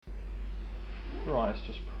Right, let's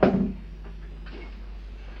just pray.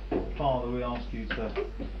 Father, we ask you to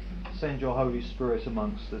send your Holy Spirit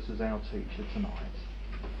amongst us as our teacher tonight.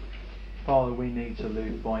 Father, we need to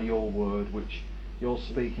live by your word, which you're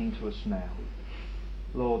speaking to us now.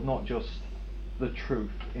 Lord, not just the truth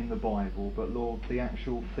in the Bible, but Lord, the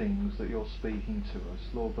actual things that you're speaking to us.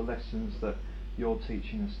 Lord, the lessons that you're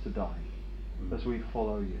teaching us today as we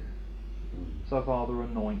follow you. So Father,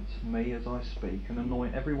 anoint me as I speak, and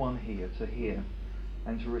anoint everyone here to hear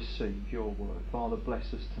and to receive your word. Father,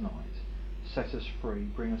 bless us tonight. Set us free.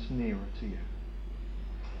 Bring us nearer to you.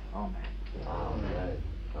 Amen. Amen.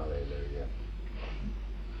 Hallelujah.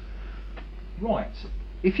 Right,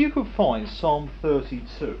 if you could find Psalm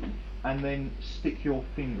 32 and then stick your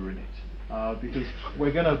finger in it, because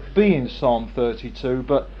we're going to be in Psalm 32,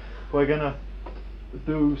 but we're going to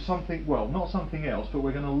do something, well, not something else, but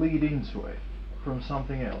we're going to lead into it from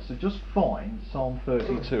something else. So just find Psalm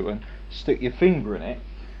 32 and stick your finger in it,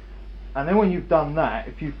 and then when you've done that,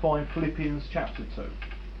 if you find Philippians chapter 2.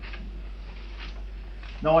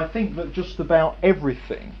 Now I think that just about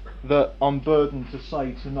everything that I'm burdened to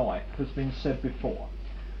say tonight has been said before.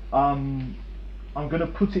 I'm going to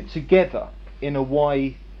put it together in a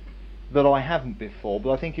way that I haven't before,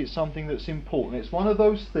 but I think it's something that's important. It's one of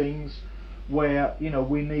those things where, you know,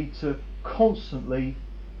 we need to constantly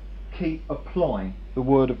keep applying the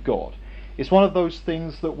Word of God. It's one of those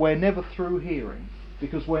things that we're never through hearing,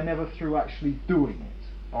 because we're never through actually doing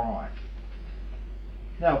it. Alright.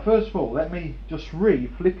 Now, first of all, let me just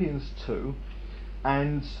read Philippians 2,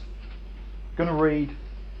 and I'm going to read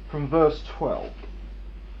from verse 12.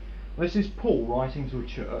 This is Paul writing to a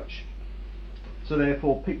church, so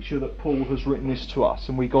therefore picture that Paul has written this to us,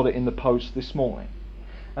 and we got it in the post this morning.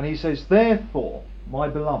 And he says, "Therefore, my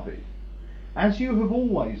beloved, as you have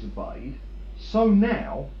always obeyed, so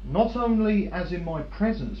now, not only as in my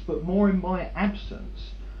presence, but more in my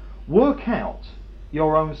absence, work out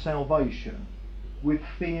your own salvation with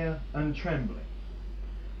fear and trembling.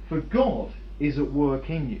 For God is at work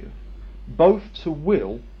in you, both to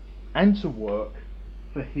will and to work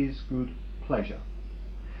for his good pleasure."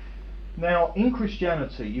 Now, in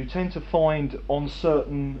Christianity, you tend to find on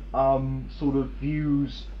certain sort of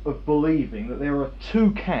views of believing that there are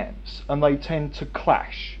two camps, and they tend to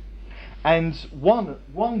clash. And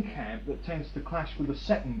one camp that tends to clash with the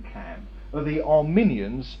second camp are the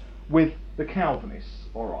Arminians with the Calvinists.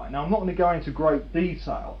 Alright, now I'm not going to go into great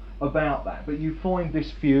detail about that, but you find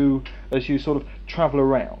this view as you sort of travel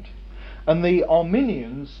around. And the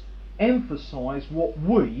Arminians emphasise what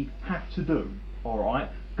we have to do. Alright,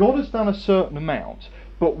 God has done a certain amount,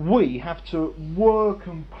 but we have to work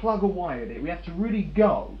and plug away at it. We have to really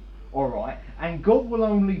go, alright, and God will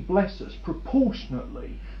only bless us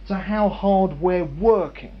proportionately to how hard we're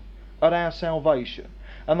working at our salvation.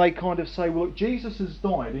 And they kind of say, well, look, Jesus has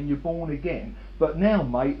died and you're born again, but now,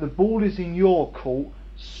 mate, the ball is in your court.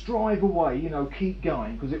 Strive away, you know, keep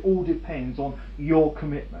going, because it all depends on your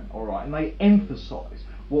commitment, alright? And they emphasise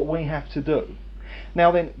what we have to do.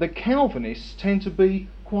 Now then, the Calvinists tend to be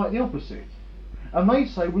quite the opposite. And they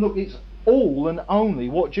say, well, look, it's all and only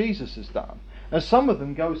what Jesus has done. And some of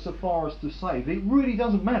them go so far as to say that it really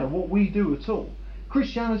doesn't matter what we do at all.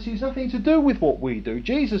 Christianity has nothing to do with what we do.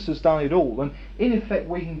 Jesus has done it all, and in effect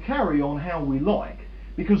we can carry on how we like,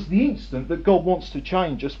 because the instant that God wants to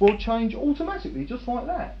change us, we'll change automatically, just like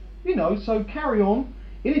that. You know, so carry on.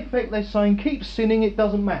 In effect they're saying, keep sinning, it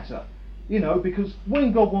doesn't matter. You know, because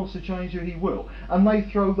when God wants to change you, he will. And they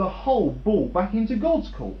throw the whole ball back into God's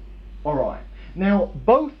court. Alright. Now,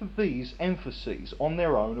 both of these emphases on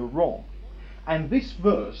their own are wrong. And this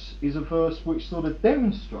verse is a verse which sort of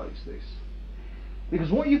demonstrates this.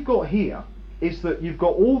 Because what you've got here is that you've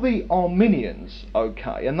got all the Arminians,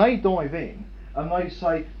 okay, and they dive in and they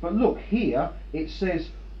say, but look, here it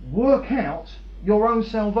says, work out your own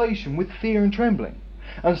salvation with fear and trembling.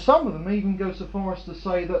 And some of them even go so far as to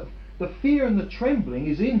say that the fear and the trembling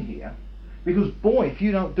is in here because, boy, if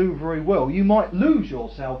you don't do very well, you might lose your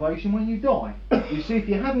salvation when you die. You see, if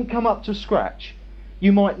you haven't come up to scratch,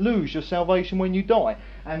 you might lose your salvation when you die.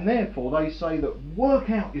 And therefore they say that work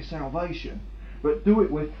out your salvation, but do it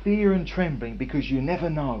with fear and trembling, because you never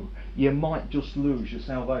know, you might just lose your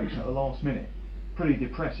salvation at the last minute. Pretty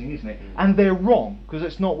depressing, isn't it? And they're wrong, because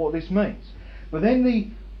that's not what this means. But then the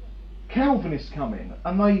Calvinists come in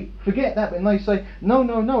and they forget that, and they say, no,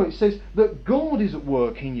 it says that God is at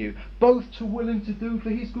work in you, both to will and to do for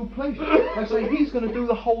his good pleasure. They say he's going to do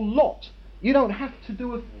the whole lot. You don't have to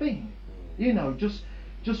do a thing. You know, just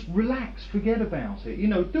relax, forget about it. You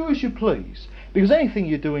know, do as you please. Because anything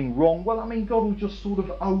you're doing wrong, well, I mean, God will just sort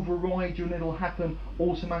of override you and it'll happen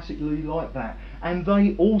automatically like that. And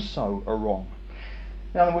they also are wrong.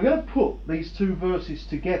 Now we're going to put these two verses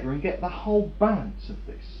together and get the whole balance of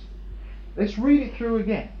this. Let's read it through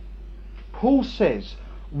again. Paul says,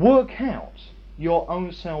 work out your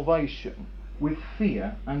own salvation with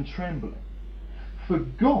fear and trembling. For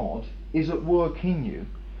God is at work in you,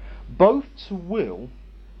 both to will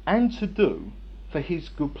and to do for his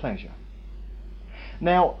good pleasure.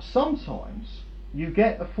 Now, sometimes you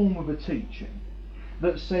get a form of a teaching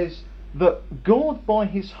that says that God, by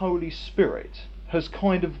his Holy Spirit, has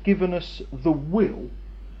kind of given us the will.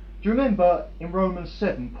 Do you remember in Romans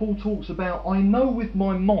 7, Paul talks about, I know with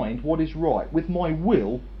my mind what is right. With my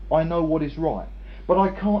will, I know what is right. But I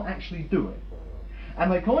can't actually do it.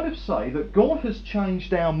 And they kind of say that God has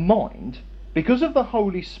changed our mind. Because of the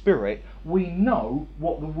Holy Spirit, we know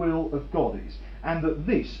what the will of God is. And that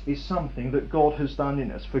this is something that God has done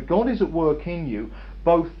in us. For God is at work in you,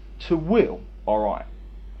 both to will, alright.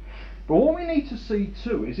 But what we need to see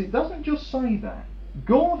too is it doesn't just say that.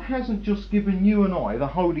 God hasn't just given you and I the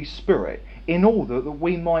Holy Spirit in order that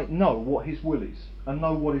we might know what his will is and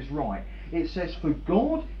know what is right. It says, for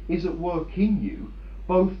God is at work in you,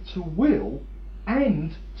 both to will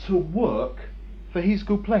and to work for his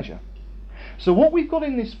good pleasure. So what we've got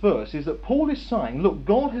in this verse is that Paul is saying, look,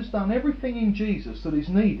 God has done everything in Jesus that is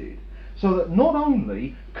needed, so that not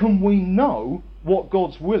only can we know what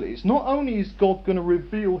God's will is, not only is God going to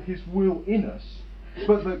reveal his will in us,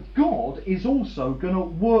 but that God is also going to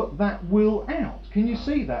work that will out. Can you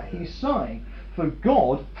see that? He's saying, for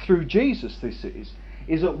God, through Jesus this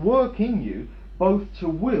is at work in you, both to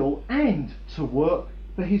will and to work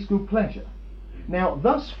for his good pleasure. Now,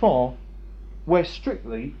 thus far, we're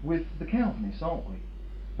strictly with the Calvinists, aren't we?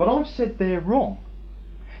 But I've said they're wrong.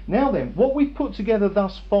 Now then, what we've put together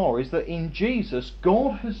thus far is that in Jesus,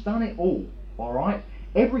 God has done it all, alright?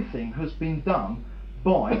 Everything has been done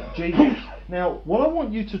by Jesus. Now, what I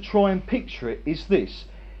want you to try and picture it is this.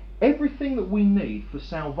 Everything that we need for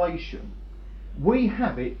salvation, we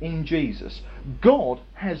have it in Jesus. God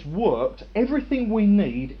has worked everything we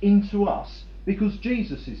need into us because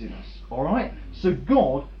Jesus is in us, alright? So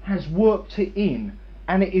God has worked it in,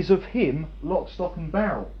 and it is of him, lock, stock and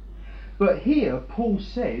barrel. But here Paul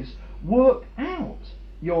says, work out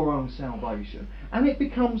your own salvation. And it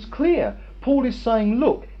becomes clear. Paul is saying,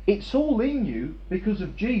 look, it's all in you because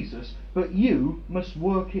of Jesus, but you must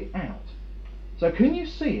work it out. So can you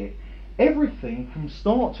see it? Everything from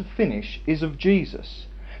start to finish is of Jesus.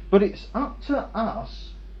 But it's up to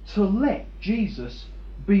us to let Jesus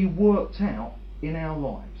be worked out in our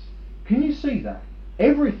lives. Can you see that?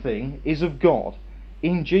 Everything is of God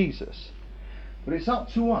in Jesus. But it's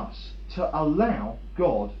up to us to allow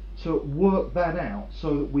God to work that out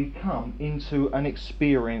so that we come into an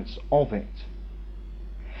experience of it.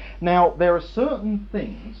 Now, there are certain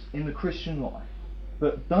things in the Christian life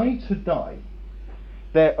that day to day,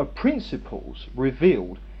 there are principles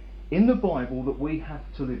revealed in the Bible that we have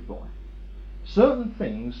to live by. Certain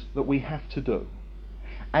things that we have to do.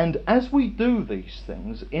 And as we do these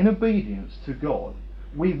things in obedience to God,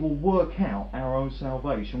 we will work out our own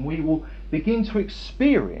salvation. We will begin to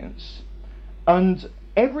experience, and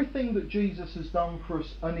everything that Jesus has done for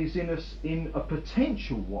us and is in us in a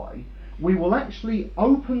potential way, we will actually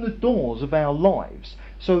open the doors of our lives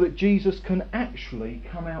so that Jesus can actually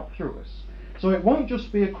come out through us. So it won't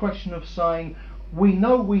just be a question of saying, we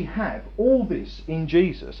know we have all this in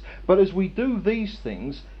Jesus, but as we do these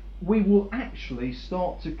things, we will actually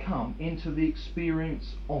start to come into the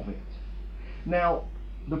experience of it. Now,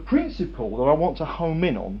 the principle that I want to home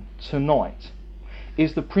in on tonight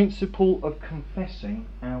is the principle of confessing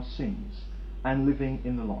our sins and living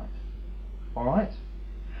in the light. Alright?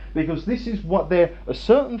 Because this is what there are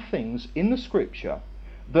certain things in the scripture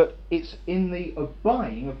that it's in the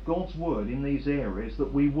obeying of God's word in these areas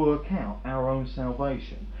that we work out our own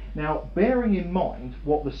salvation. Now, bearing in mind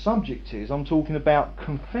what the subject is, I'm talking about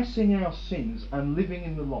confessing our sins and living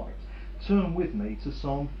in the light. Turn with me to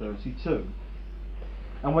Psalm 32.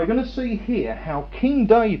 And we're going to see here how King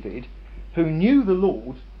David, who knew the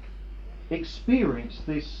Lord, experienced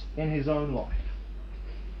this in his own life.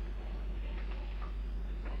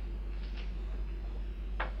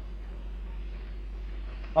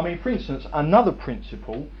 I mean, for instance, another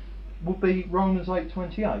principle would be Romans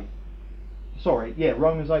 8:28.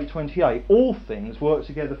 Romans 8:28. All things work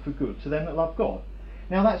together for good to them that love God.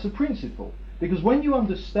 Now that's a principle, because when you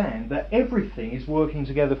understand that everything is working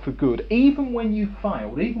together for good, even when you've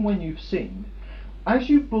failed, even when you've sinned, as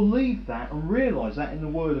you believe that and realise that in the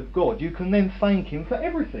Word of God, you can then thank Him for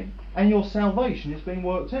everything, and your salvation is being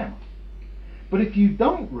worked out. But if you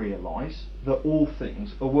don't realise that all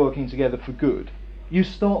things are working together for good, you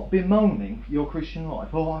start bemoaning your Christian life.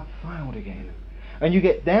 Oh, I failed again. and you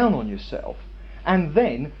get down on yourself, and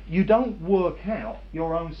then you don't work out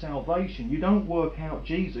your own salvation, you don't work out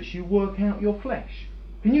Jesus, you work out your flesh.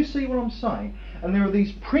 Can you see what I'm saying? And there are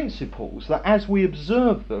these principles that as we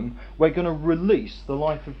observe them, we're going to release the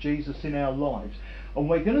life of Jesus in our lives. And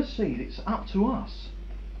we're going to see that it's up to us.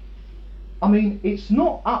 I mean, it's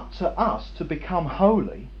not up to us to become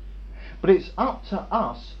holy, but it's up to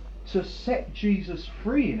us to set Jesus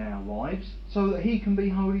free in our lives so that he can be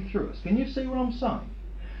holy through us. Can you see what I'm saying?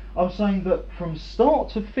 I'm saying that from start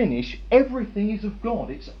to finish, everything is of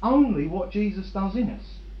God. It's only what Jesus does in us.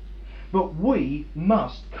 But we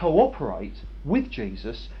must cooperate with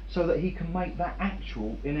Jesus so that he can make that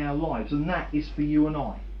actual in our lives. And that is for you and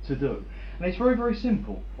I to do. And it's very, very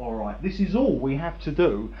simple. Alright, this is all we have to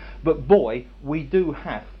do. But boy, we do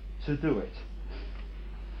have to do it.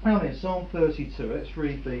 Now then, Psalm 32, let's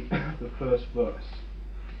read the first verse.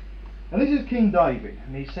 And this is King David,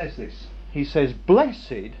 and he says this. He says,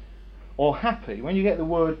 blessed or happy. When you get the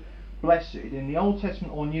word blessed in the Old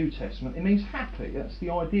Testament or New Testament, it means happy. That's the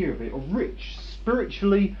idea of it. Or rich,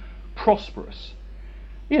 spiritually prosperous.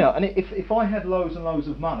 You know, and if I had loads and loads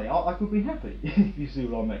of money, I could be happy, if you see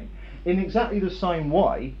what I mean. In exactly the same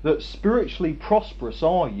way that spiritually prosperous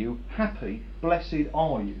are you, happy, blessed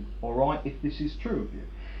are you. Alright, if this is true of you.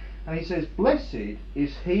 And he says, blessed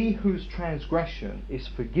is he whose transgression is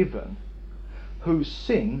forgiven, whose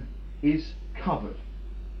sin is covered.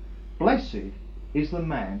 Blessed is the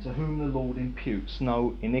man to whom the Lord imputes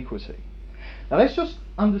no iniquity. Now let's just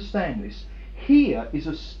understand this. Here is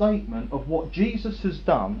a statement of what Jesus has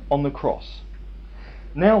done on the cross.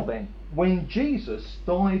 Now then, when Jesus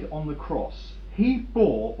died on the cross, he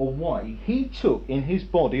bore away, he took in his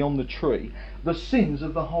body on the tree, the sins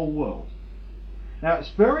of the whole world. Now it's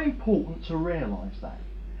very important to realise that.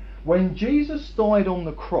 When Jesus died on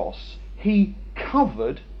the cross, he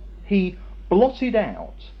covered, he blotted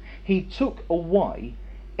out, he took away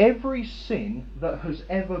every sin that has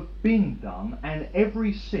ever been done and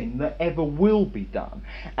every sin that ever will be done.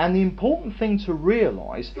 And the important thing to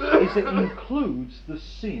realise is it includes the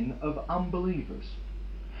sin of unbelievers.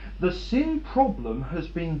 The sin problem has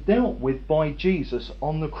been dealt with by Jesus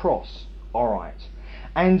on the cross. Alright.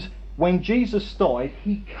 And when Jesus died,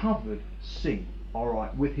 he covered sin,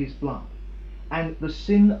 alright, with his blood. And the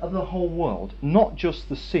sin of the whole world, not just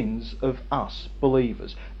the sins of us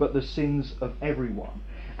believers, but the sins of everyone.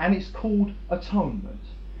 And it's called atonement.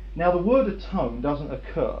 Now the word atone doesn't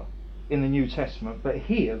occur in the New Testament, but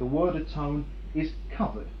here the word atone is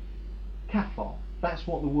covered. Kaphar, that's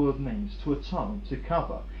what the word means, to atone, to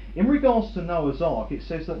cover. In regards to Noah's Ark, it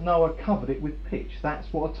says that Noah covered it with pitch.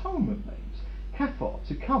 That's what atonement means. Kaphar,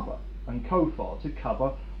 to cover, and Kophar, to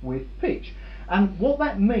cover with pitch. And what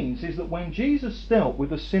that means is that when Jesus dealt with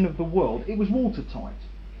the sin of the world, it was watertight.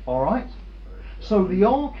 Alright? So the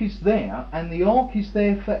ark is there, and the ark is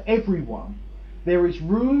there for everyone. There is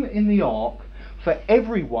room in the ark for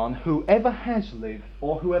everyone who ever has lived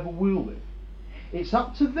or whoever will live. It's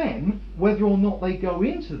up to them whether or not they go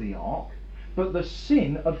into the ark, but the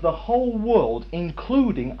sin of the whole world,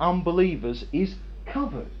 including unbelievers, is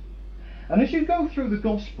covered. And as you go through the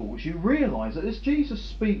Gospels, you realise that as Jesus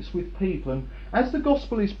speaks with people and as the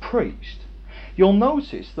Gospel is preached, you'll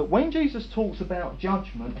notice that when Jesus talks about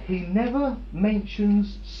judgment, he never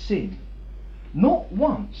mentions sin. Not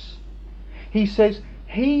once. He says,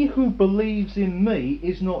 he who believes in me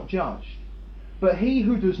is not judged, but he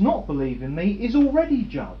who does not believe in me is already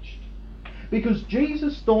judged. Because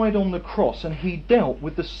Jesus died on the cross and he dealt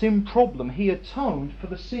with the sin problem. He atoned for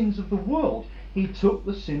the sins of the world. He took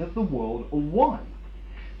the sin of the world away.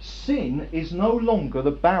 Sin is no longer the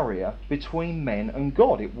barrier between men and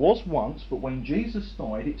God. It was once, but when Jesus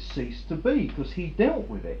died it ceased to be because he dealt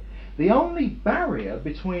with it. The only barrier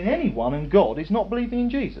between anyone and God is not believing in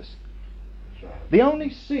Jesus. The only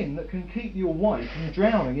sin that can keep you away from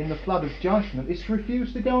drowning in the flood of judgment is to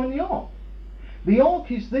refuse to go in the ark. The ark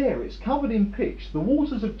is there, it's covered in pitch, the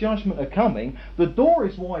waters of judgment are coming, the door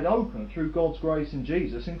is wide open through God's grace in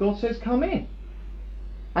Jesus, and God says, come in.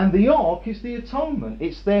 And the ark is the atonement.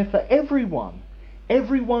 It's there for everyone.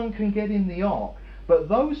 Everyone can get in the ark. But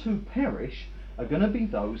those who perish are going to be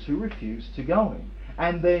those who refuse to go in.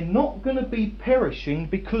 And they're not going to be perishing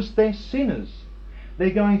because they're sinners.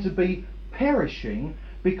 They're going to be perishing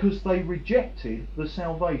because they rejected the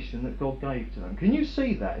salvation that God gave to them. Can you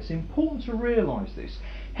see that? It's important to realise this.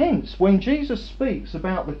 Hence, when Jesus speaks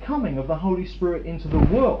about the coming of the Holy Spirit into the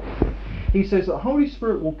world, he says that the Holy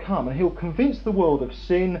Spirit will come and he'll convince the world of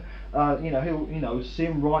sin,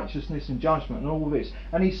 sin, righteousness and judgment and all this.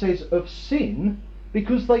 And he says of sin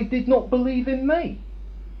because they did not believe in me.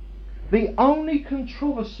 The only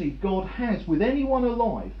controversy God has with anyone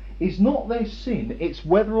alive is not their sin, it's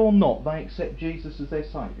whether or not they accept Jesus as their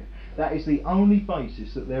Saviour. That is the only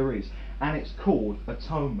basis that there is, and it's called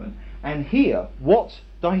atonement. And here, what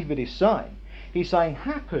David is saying, he's saying,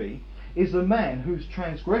 happy is the man whose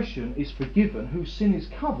transgression is forgiven, whose sin is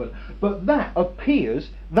covered. But that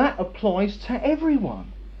applies to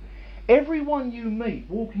everyone. Everyone you meet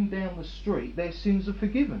walking down the street, their sins are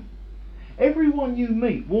forgiven. Everyone you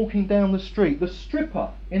meet walking down the street, the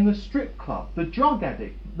stripper in the strip club, the drug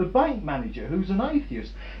addict, the bank manager who's an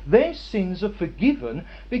atheist, their sins are forgiven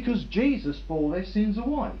because Jesus bore their sins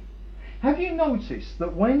away. Have you noticed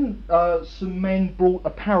that when some men brought a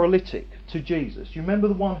paralytic to Jesus, you remember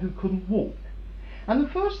the one who couldn't walk? And the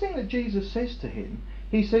first thing that Jesus says to him,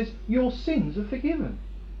 he says, your sins are forgiven.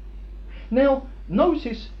 Now,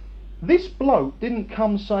 notice, this bloke didn't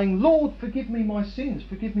come saying, Lord, forgive me my sins,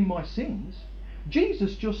 forgive me my sins.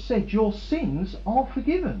 Jesus just said, your sins are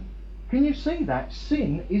forgiven. Can you see that?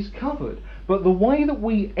 Sin is covered. But the way that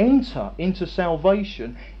we enter into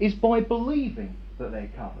salvation is by believing that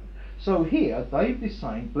they're covered. So here, David is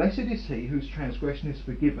saying, blessed is he whose transgression is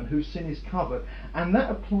forgiven, whose sin is covered. And that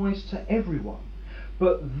applies to everyone.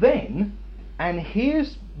 But then, and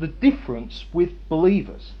here's the difference with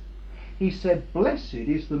believers, he said, blessed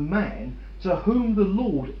is the man to whom the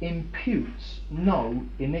Lord imputes no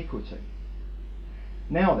iniquity.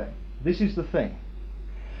 Now then, this is the thing.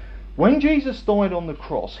 When Jesus died on the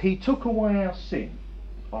cross, he took away our sin.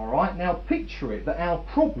 Alright, now picture it that our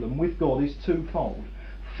problem with God is twofold.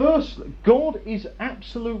 Firstly, God is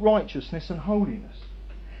absolute righteousness and holiness.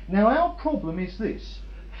 Now our problem is this.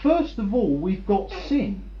 First of all, we've got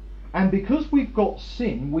sin. And because we've got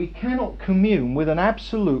sin, we cannot commune with an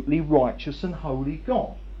absolutely righteous and holy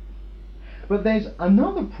God. But there's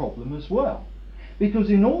another problem as well. Because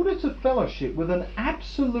in order to fellowship with an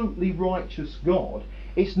absolutely righteous God,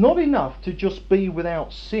 it's not enough to just be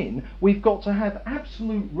without sin. We've got to have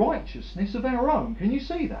absolute righteousness of our own. Can you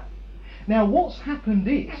see that? Now what's happened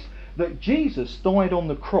is that Jesus died on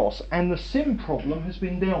the cross and the sin problem has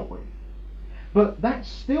been dealt with. But that's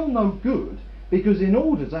still no good, because in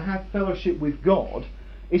order to have fellowship with God,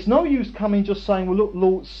 it's no use coming just saying, well look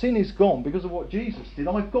Lord, sin is gone because of what Jesus did.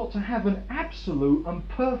 I've got to have an absolute and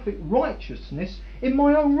perfect righteousness in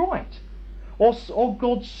my own right. Or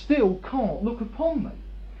God still can't look upon me.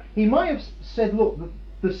 He may have said, look,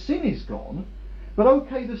 the sin is gone, but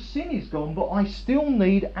okay, the sin is gone, but I still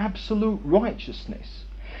need absolute righteousness.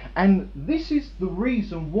 And this is the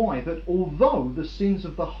reason why that although the sins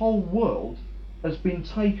of the whole world has been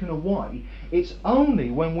taken away, it's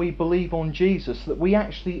only when we believe on Jesus that we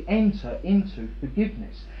actually enter into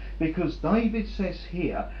forgiveness. Because David says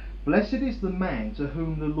here, blessed is the man to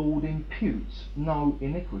whom the Lord imputes no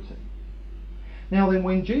iniquity. Now then,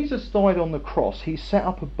 when Jesus died on the cross, he set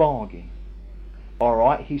up a bargain.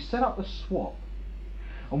 Alright, he set up a swap.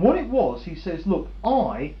 And what it was, he says, look,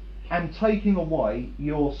 I am taking away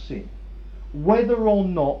your sin, whether or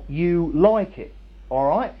not you like it.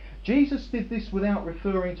 Alright? Jesus did this without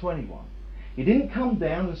referring to anyone. He didn't come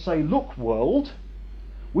down and say, look world,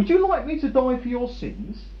 would you like me to die for your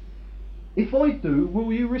sins? If I do,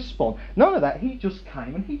 will you respond? None of that. He just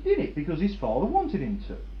came and he did it because his Father wanted him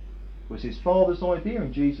to. It was his Father's idea,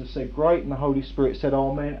 and Jesus said great, and the Holy Spirit said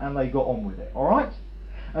amen, and they got on with it. Alright?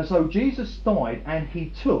 And so Jesus died and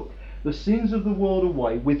he took the sins of the world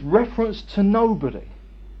away with reference to nobody.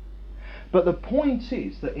 But the point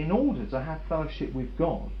is that in order to have fellowship with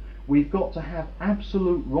God, we've got to have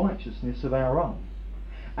absolute righteousness of our own.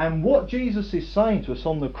 And what Jesus is saying to us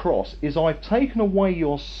on the cross is, I've taken away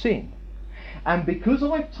your sin. And because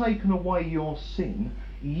I've taken away your sin,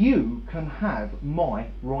 you can have my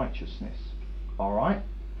righteousness. Alright?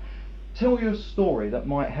 Tell you a story that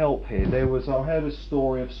might help here. I heard a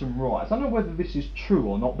story of some riots. I don't know whether this is true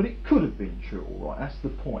or not, but it could have been true, alright? That's the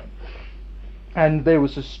point. And there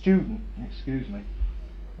was a student, excuse me,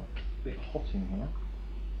 a bit hot in here.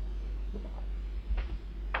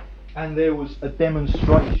 And there was a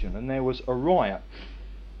demonstration and there was a riot.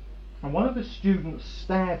 And one of the students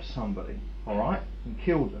stabbed somebody, alright, and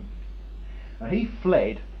killed them. And he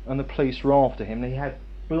fled and the police were after him, and he had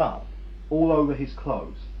blood all over his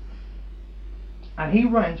clothes. And he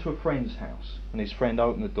ran to a friend's house, and his friend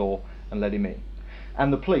opened the door and let him in.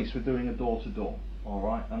 And the police were doing a door-to-door,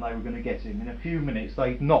 alright, and they were going to get him. In a few minutes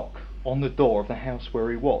they'd knock on the door of the house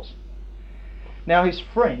where he was. Now his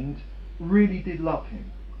friend really did love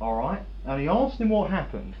him, alright, and he asked him what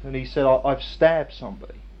happened, and he said, I've stabbed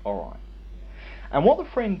somebody, alright. And what the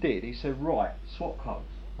friend did, he said, right, swap clothes,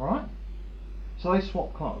 alright. So they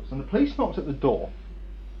swapped clothes, and the police knocked at the door.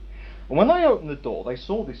 And when they opened the door, they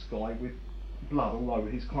saw this guy with blood all over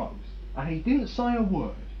his clothes, and he didn't say a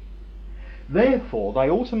word. Therefore, they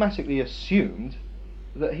automatically assumed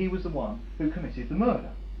that he was the one who committed the murder.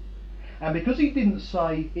 And because he didn't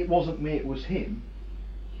say, "It wasn't me, it was him,"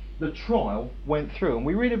 the trial went through. And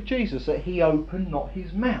we read of Jesus that he opened not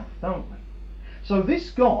his mouth, don't we? So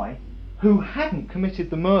this guy, who hadn't committed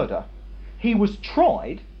the murder, he was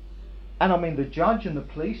tried, and I mean the judge and the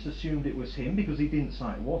police assumed it was him because he didn't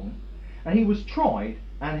say it wasn't, and he was tried,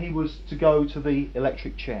 and he was to go to the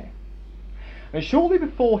electric chair. And shortly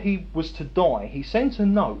before he was to die, he sent a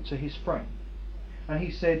note to his friend, and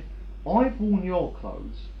he said, "I've worn your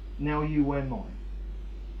clothes, now you wear mine."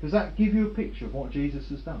 Does that give you a picture of what Jesus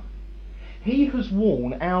has done? He has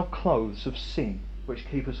worn our clothes of sin, which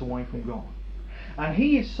keep us away from God. And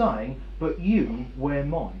he is saying, "But you wear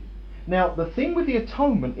mine." Now, the thing with the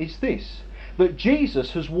atonement is this, that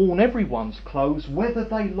Jesus has worn everyone's clothes, whether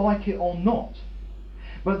they like it or not.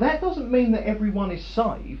 But that doesn't mean that everyone is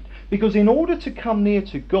saved, because in order to come near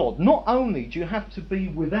to God, not only do you have to be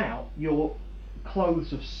without your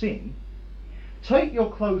clothes of sin, take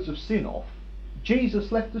your clothes of sin off.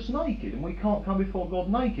 Jesus left us naked, and we can't come before God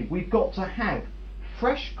naked. We've got to have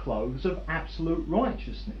fresh clothes of absolute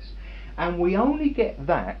righteousness. And we only get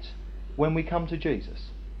that when we come to Jesus.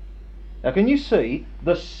 Now, can you see,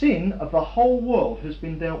 the sin of the whole world has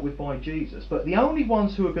been dealt with by Jesus, but the only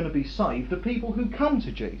ones who are going to be saved are people who come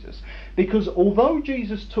to Jesus. Because although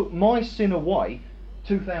Jesus took my sin away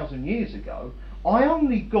 2,000 years ago, I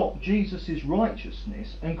only got Jesus'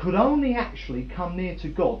 righteousness and could only actually come near to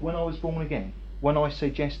God when I was born again, when I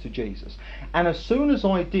said yes to Jesus. And as soon as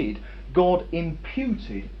I did, God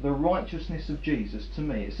imputed the righteousness of Jesus to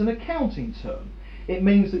me. It's an accounting term. It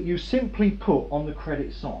means that you simply put on the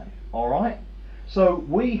credit side. Alright? So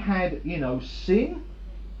we had, sin,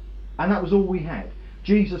 and that was all we had.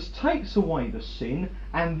 Jesus takes away the sin,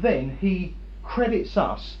 and then he credits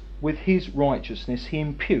us with his righteousness. He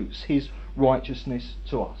imputes his righteousness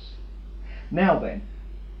to us. Now then,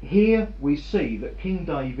 here we see that King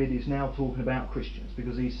David is now talking about Christians,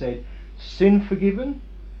 because he said, "Sin forgiven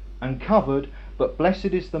and covered, but blessed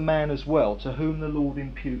is the man as well to whom the Lord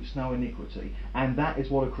imputes no iniquity." And that is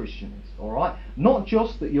what a Christian is, alright? Not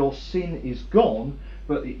just that your sin is gone,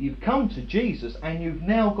 but that you've come to Jesus and you've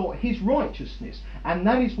now got his righteousness. And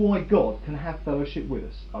that is why God can have fellowship with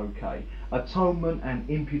us, okay? Atonement and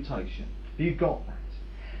imputation. You've got that.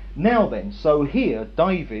 Now then, so here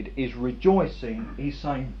David is rejoicing. He's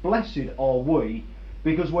saying, "Blessed are we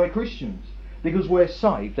because we're Christians, because we're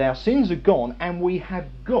saved. Our sins are gone and we have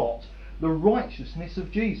got the righteousness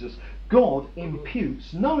of Jesus." God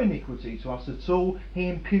imputes no iniquity to us at all. He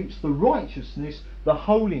imputes the righteousness, the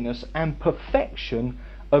holiness and perfection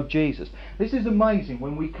of Jesus. This is amazing.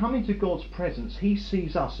 When we come into God's presence, he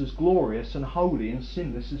sees us as glorious and holy and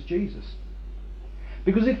sinless as Jesus.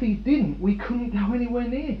 Because if he didn't, we couldn't go anywhere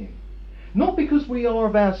near him. Not because we are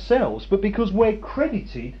of ourselves, but because we're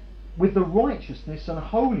credited with the righteousness and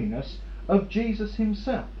holiness of Jesus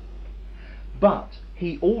himself. But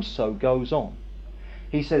he also goes on.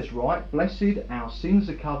 He says, right, blessed, our sins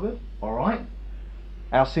are covered, alright?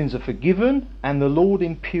 Our sins are forgiven, and the Lord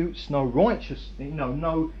imputes no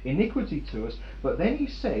no iniquity to us. But then he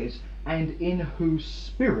says, and in whose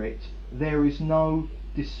spirit there is no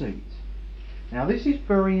deceit. Now this is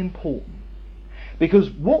very important, because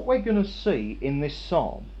what we're going to see in this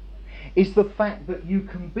psalm is the fact that you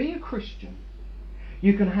can be a Christian,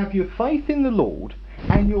 you can have your faith in the Lord,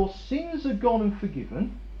 and your sins are gone and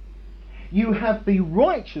forgiven. You have the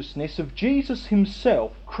righteousness of Jesus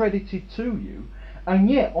himself credited to you, and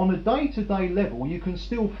yet on a day-to-day level you can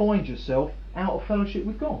still find yourself out of fellowship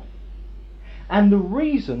with God. And the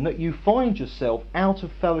reason that you find yourself out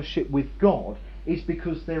of fellowship with God is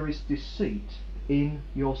because there is deceit in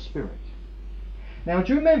your spirit. Now,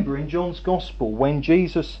 do you remember in John's Gospel when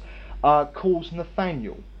Jesus calls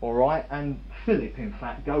Nathanael, alright, and Philip in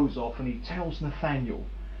fact goes off and he tells Nathanael,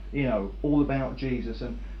 all about Jesus,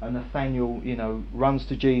 and Nathanael, runs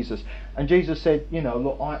to Jesus, and Jesus said,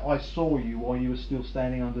 look, I saw you while you were still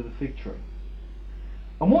standing under the fig tree.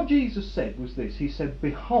 And what Jesus said was this. He said,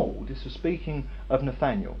 behold, this was speaking of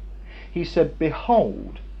Nathanael, he said,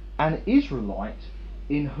 behold, an Israelite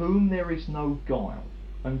in whom there is no guile,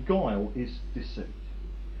 and guile is deceit.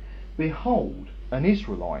 Behold, an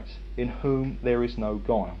Israelite in whom there is no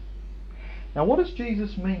guile. Now what does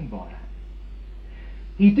Jesus mean by that?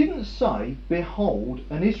 He didn't say, behold,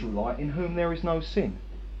 an Israelite in whom there is no sin.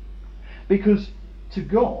 Because to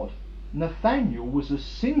God, Nathanael was as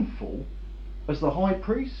sinful as the high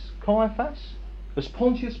priest, Caiaphas, as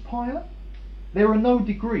Pontius Pilate. There are no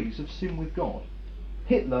degrees of sin with God.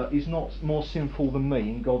 Hitler is not more sinful than me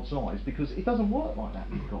in God's eyes, because it doesn't work like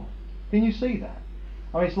that with God. Can you see that?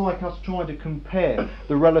 I mean, it's like us trying to compare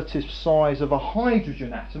the relative size of a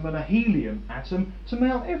hydrogen atom and a helium atom to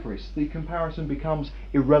Mount Everest. The comparison becomes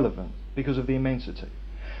irrelevant because of the immensity.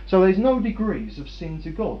 So there's no degrees of sin to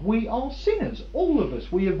God. We are sinners, all of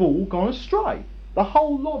us. We have all gone astray. The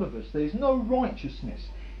whole lot of us. There's no righteousness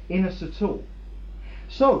in us at all.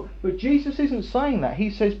 So, but Jesus isn't saying that. He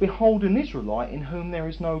says, behold an Israelite in whom there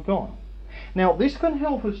is no guile. Now, this can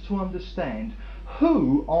help us to understand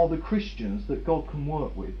who are the Christians that God can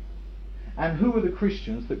work with, and who are the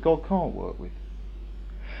Christians that God can't work with.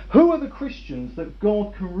 Who are the Christians that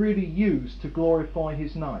God can really use to glorify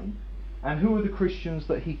his name, and who are the Christians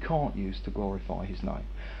that he can't use to glorify his name?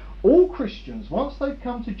 All Christians, once they've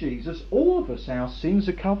come to Jesus, all of us, our sins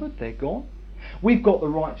are covered, they're gone. We've got the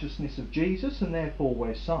righteousness of Jesus, and therefore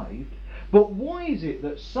we're saved. But why is it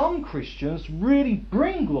that some Christians really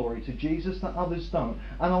bring glory to Jesus that others don't?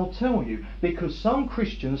 And I'll tell you, because some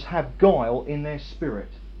Christians have guile in their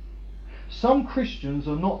spirit. Some Christians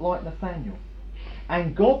are not like Nathaniel.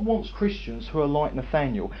 And God wants Christians who are like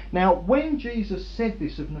Nathaniel. Now, when Jesus said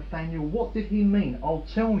this of Nathaniel, what did he mean? I'll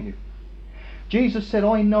tell you. Jesus said,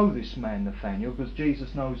 I know this man, Nathaniel, because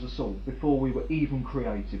Jesus knows us all. Before we were even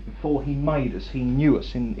created, before he made us, he knew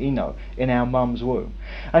us in our mum's womb.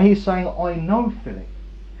 And he's saying, I know Philip.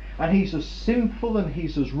 And he's as sinful and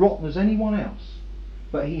he's as rotten as anyone else.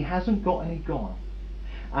 But he hasn't got any guile.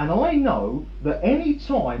 And I know that any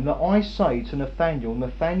time that I say to Nathaniel,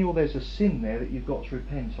 Nathaniel, there's a sin there that you've got to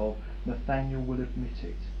repent of, Nathaniel will admit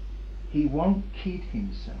it. He won't kid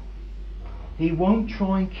himself. He won't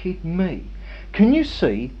try and kid me. Can you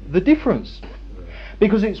see the difference?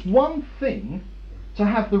 Because it's one thing to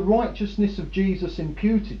have the righteousness of Jesus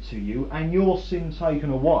imputed to you and your sin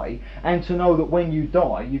taken away, and to know that when you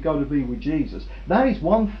die you go to be with Jesus. That is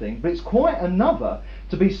one thing, but it's quite another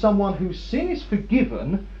to be someone whose sin is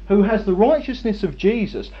forgiven, who has the righteousness of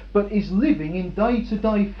Jesus, but is living in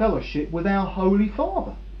day-to-day fellowship with our Holy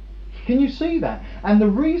Father. Can you see that? And the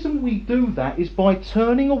reason we do that is by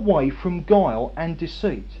turning away from guile and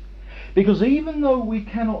deceit. Because even though we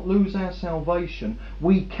cannot lose our salvation,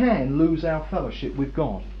 we can lose our fellowship with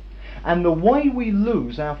God. And the way we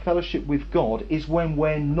lose our fellowship with God is when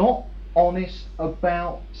we're not honest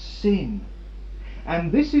about sin.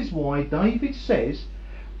 And this is why David says,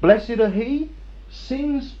 blessed are he,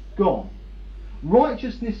 sin's gone,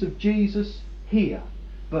 righteousness of Jesus here,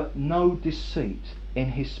 but no deceit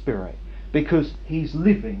in his spirit, because he's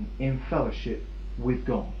living in fellowship with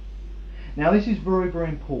God. Now this is very, very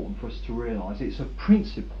important for us to realise. It's a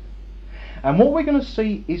principle. And what we're going to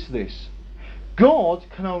see is this. God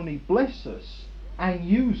can only bless us and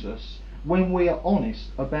use us when we are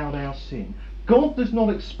honest about our sin. God does not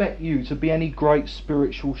expect you to be any great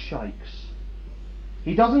spiritual shakes.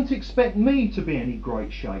 He doesn't expect me to be any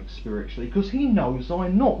great shakes spiritually, because he knows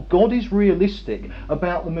I'm not. God is realistic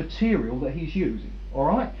about the material that he's using.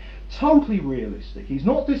 Alright? Totally realistic. He's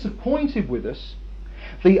not disappointed with us.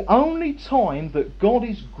 The only time that God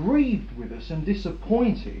is grieved with us and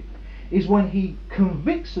disappointed is when he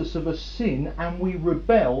convicts us of a sin and we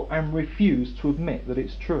rebel and refuse to admit that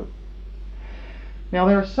it's true. Now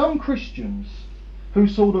there are some Christians who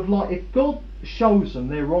sort of like, if God shows them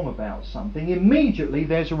they're wrong about something, immediately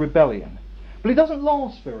there's a rebellion. But it doesn't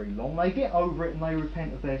last very long. They get over it and they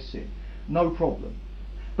repent of their sin. No problem.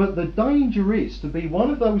 But the danger is to be one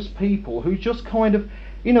of those people who just kind of,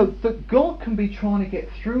 that God can be trying to get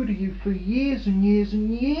through to you for years and years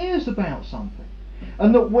and years about something.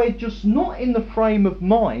 And that we're just not in the frame of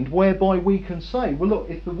mind whereby we can say, well look,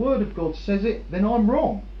 if the Word of God says it, then I'm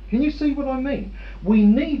wrong. Can you see what I mean? We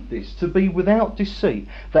need this to be without deceit,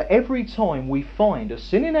 that every time we find a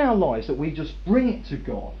sin in our lives that we just bring it to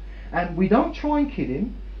God. And we don't try and kid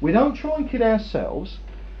him, we don't try and kid ourselves,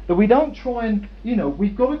 that we don't try and,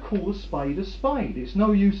 we've got to call a spade a spade. It's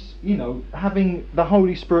no use, having the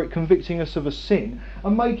Holy Spirit convicting us of a sin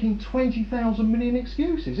and making 20,000 million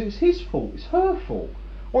excuses. It's his fault, it's her fault,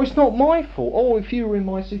 or it's not my fault. Or if you were in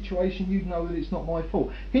my situation, you'd know that it's not my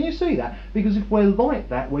fault. Can you see that? Because if we're like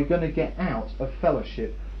that, we're going to get out of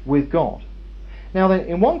fellowship with God. Now then,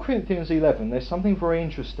 in 1 Corinthians 11, there's something very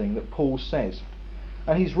interesting that Paul says.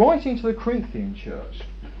 And he's writing to the Corinthian church.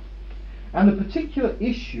 And the particular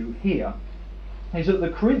issue here is that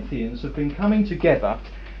the Corinthians have been coming together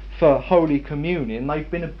for Holy Communion. They've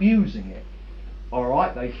been abusing it.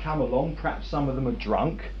 Alright, they've come along, perhaps some of them are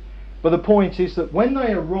drunk. But the point is that when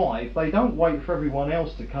they arrive, they don't wait for everyone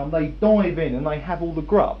else to come. They dive in and they have all the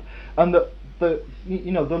grub. And the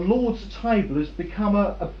Lord's table has become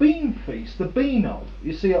a bean feast, a beano.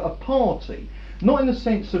 You see, a party Not in the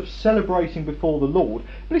sense of celebrating before the Lord,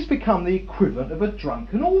 but it's become the equivalent of a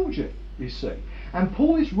drunken orgy, you see. And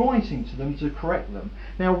Paul is writing to them to correct them.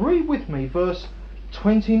 Now read with me verse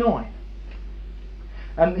 29.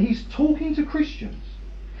 And he's talking to Christians.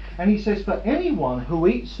 And he says, for anyone who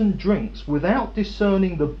eats and drinks without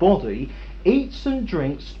discerning the body, eats and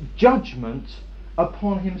drinks judgment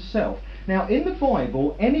upon himself. Now in the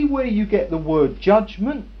Bible, anywhere you get the word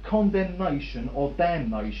judgment, condemnation or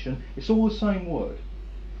damnation, it's all the same word.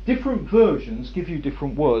 Different versions give you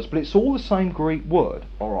different words, but it's all the same Greek word.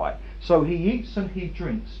 Alright, so he eats and he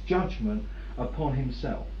drinks judgment upon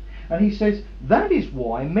himself. And he says, that is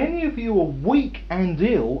why many of you are weak and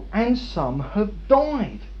ill, and some have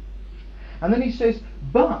died. And then he says,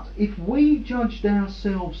 but if we judged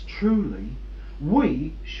ourselves truly,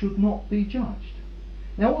 we should not be judged.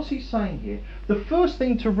 Now what's he saying here? The first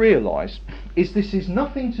thing to realise is this is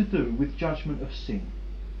nothing to do with judgment of sin.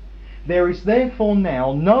 There is therefore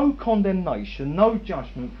now no condemnation, no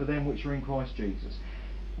judgment for them which are in Christ Jesus.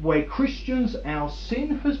 Where Christians, our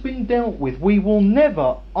sin has been dealt with. We will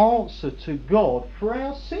never answer to God for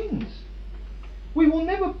our sins. We will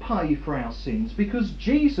never pay for our sins because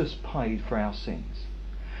Jesus paid for our sins.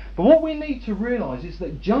 But what we need to realise is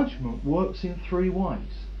that judgment works in three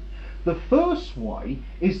ways. The first way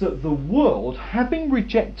is that the world, having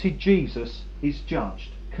rejected Jesus, is judged,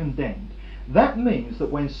 condemned. That means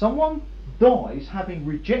that when someone dies having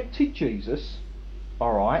rejected Jesus,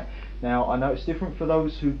 alright, now I know it's different for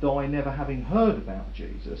those who die never having heard about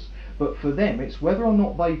Jesus, but for them it's whether or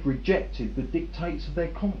not they've rejected the dictates of their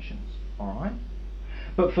conscience, alright?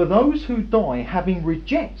 But for those who die having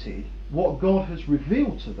rejected what God has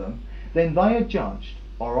revealed to them, then they are judged,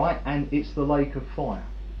 alright, and it's the lake of fire.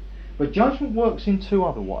 But judgment works in two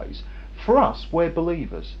other ways. For us, we're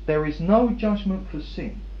believers. There is no judgment for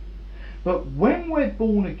sin. But when we're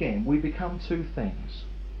born again, we become two things.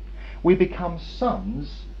 We become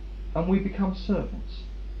sons and we become servants.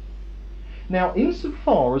 Now,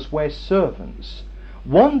 insofar as we're servants,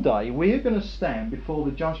 one day we are going to stand before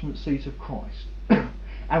the judgment seat of Christ.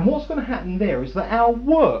 And what's going to happen there is that our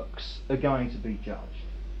works are going to be judged.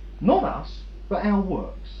 Not us, but our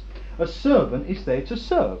works. A servant is there to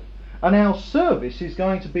serve. And our service is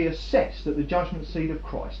going to be assessed at the judgment seat of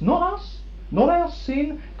Christ. Not us, not our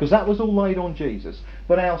sin, because that was all laid on Jesus,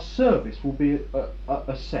 but our service will be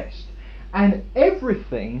assessed. And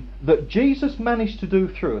everything that Jesus managed to do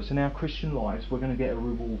through us in our Christian lives, we're going to get a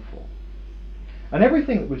reward for. And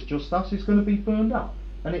everything that was just us is going to be burned up,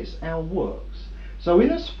 and it's our works. So in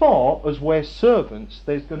as far as we're servants,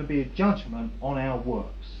 there's going to be a judgment on our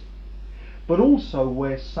works. But also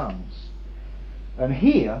we're sons. And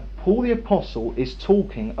here, Paul the Apostle is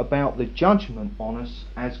talking about the judgment on us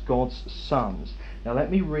as God's sons. Now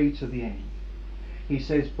let me read to the end. He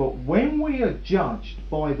says, but when we are judged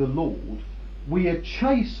by the Lord, we are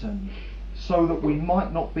chastened so that we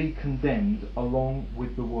might not be condemned along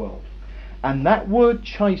with the world. And that word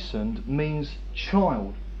chastened means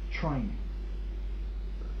child training.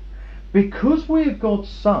 Because we are God's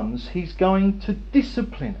sons, he's going to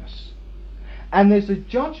discipline us. And there's a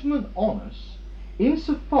judgment on us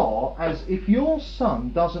insofar as if your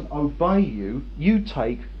son doesn't obey you, you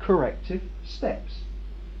take corrective steps.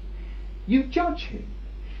 You judge him.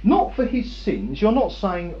 Not for his sins. You're not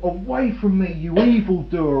saying, away from me, you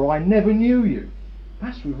evildoer, I never knew you.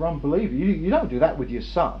 That's with unbeliever. You don't do that with your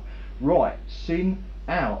son. Right, sin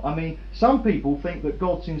out. I mean, some people think that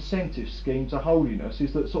God's incentive scheme to holiness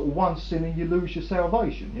is that sort of one sin and you lose your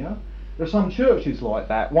salvation, you know? There's some churches like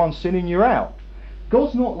that, one sin and you're out.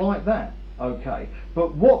 God's not like that. Okay,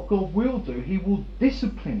 but what God will do, he will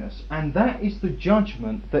discipline us, and that is the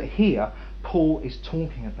judgment that here Paul is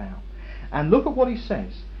talking about. And look at what he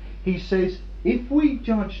says. He says, if we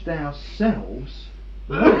judged ourselves,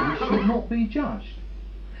 we should not be judged.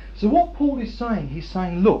 So what Paul is saying, he's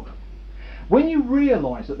saying, look, when you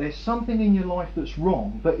realise that there's something in your life that's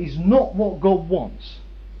wrong, that is not what God wants,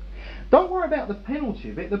 don't worry about the penalty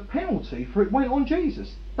of it. The penalty for it went on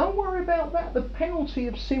Jesus. Don't worry about that. The penalty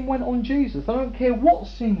of sin went on Jesus. I don't care what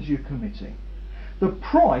sins you're committing. The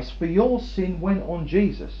price for your sin went on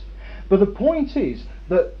Jesus. But the point is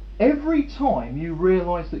that every time you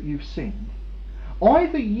realise that you've sinned,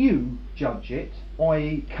 either you judge it,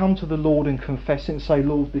 i.e. come to the Lord and confess it and say,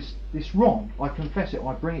 Lord, this wrong, I confess it,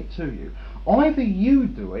 I bring it to you. Either you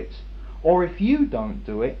do it, or if you don't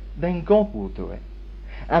do it, then God will do it.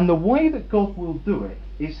 And the way that God will do it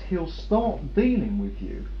is he'll start dealing with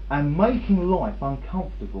you and making life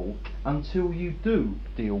uncomfortable until you do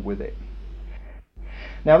deal with it.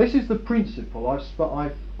 Now this is the principle,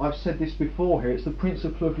 I've said this before here, it's the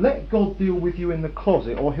principle of let God deal with you in the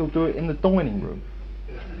closet or he'll do it in the dining room.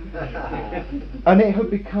 And it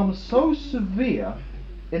had become so severe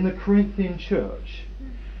in the Corinthian church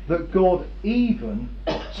that God even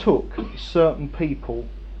took certain people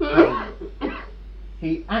home.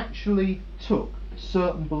 He actually took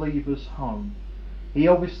certain believers home. He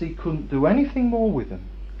obviously couldn't do anything more with them.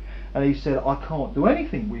 And he said, I can't do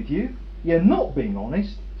anything with you. You're not being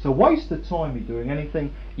honest. It's a waste of time you doing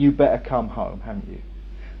anything. You better come home, haven't you?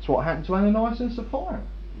 That's what happened to Ananias and Sapphira.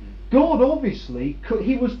 God obviously,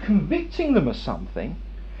 he was convicting them of something,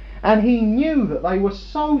 and he knew that they were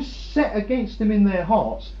so set against him in their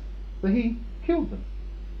hearts that he killed them.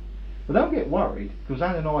 But don't get worried, because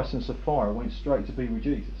Ananias and Sapphira went straight to be with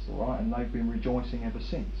Jesus, alright, and they've been rejoicing ever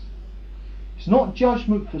since. It's not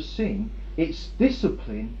judgment for sin, it's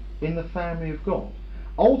discipline in the family of God.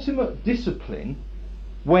 Ultimate discipline,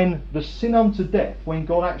 when the sin unto death, when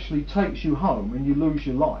God actually takes you home and you lose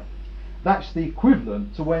your life, that's the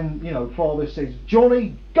equivalent to when, Father says,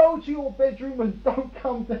 Johnny, go to your bedroom and don't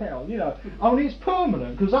come down. Only it's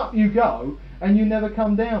permanent, because up you go and you never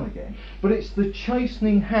come down again. But it's the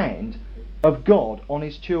chastening hand of God on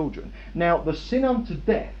his children. Now, the sin unto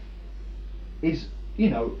death is,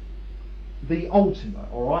 the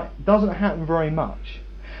ultimate, alright? Doesn't happen very much.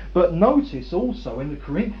 But notice also in the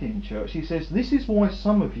Corinthian church, he says, this is why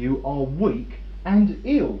some of you are weak and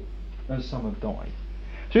ill, and some have died.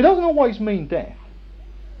 So it doesn't always mean death.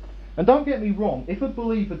 And don't get me wrong, if a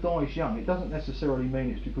believer dies young, it doesn't necessarily mean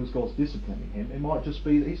it's because God's disciplining him. It might just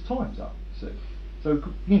be that his time's up. See? So,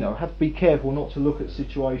 have to be careful not to look at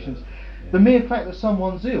situations. The mere fact that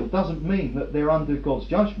someone's ill doesn't mean that they're under God's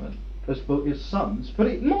judgment as sons, but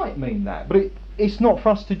it might mean that. But it's not for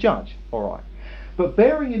us to judge, alright. But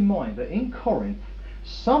bearing in mind that in Corinth,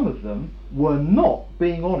 some of them were not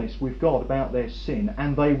being honest with God about their sin,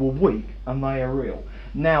 and they were weak and they are ill.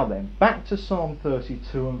 Now then, back to Psalm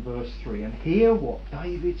 32 and verse 3, and hear what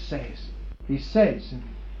David says. He says,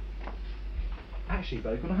 actually,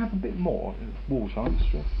 babe, could I have a bit more water?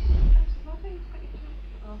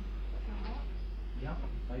 Yeah,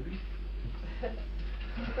 maybe.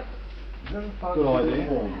 Good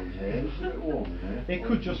idea. It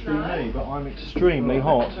could just be me, but I'm extremely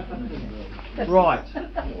hot. Right.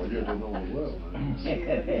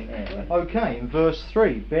 Okay, in verse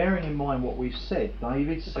 3, bearing in mind what we've said,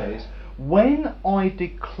 David says, when I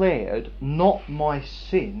declared not my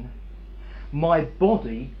sin, my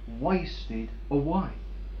body wasted away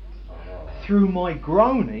through my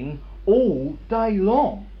groaning all day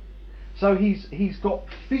long. So he's got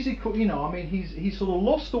physical, he's sort of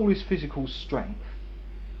lost all his physical strength.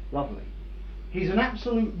 Lovely. He's an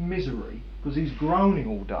absolute misery because he's groaning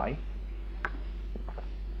all day.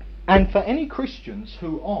 And for any Christians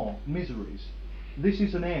who are miseries, this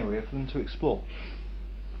is an area for them to explore.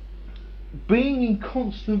 Being in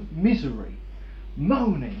constant misery,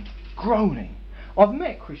 moaning, groaning. I've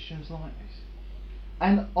met Christians like this.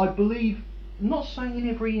 And I believe, not saying in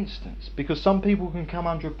every instance, because some people can come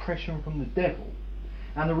under oppression from the devil,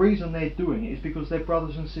 and the reason they're doing it is because their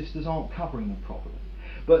brothers and sisters aren't covering them properly.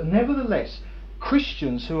 But nevertheless,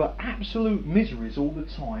 Christians who are absolute miseries all the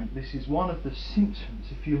time, this is one of the symptoms,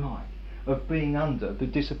 if you like, of being under the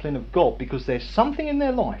discipline of God, because there's something in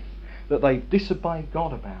their life that they've disobeyed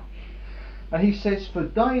God about. And he says, for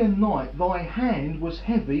day and night thy hand was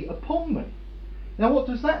heavy upon me. Now what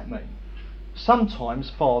does that mean? Sometimes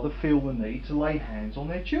fathers feel the need to lay hands on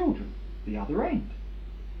their children, the other end.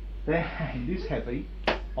 Their hand is heavy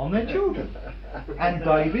on their children. And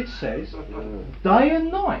David says, day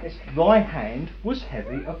and night thy hand was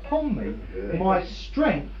heavy upon me. My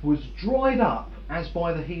strength was dried up as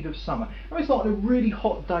by the heat of summer. I mean, it's like a really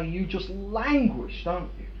hot day, you just languish,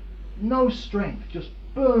 don't you? No strength, just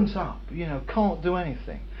burnt up, can't do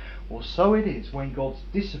anything. Well, so it is when God's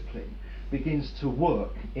discipline begins to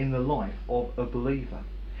work in the life of a believer.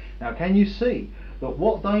 Now, can you see that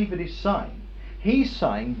what David is saying? He's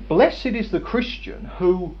saying, blessed is the Christian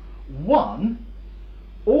who, 1,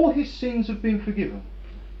 all his sins have been forgiven.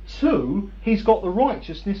 2, he's got the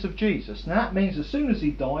righteousness of Jesus. Now that means as soon as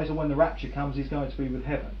he dies or when the rapture comes, he's going to be with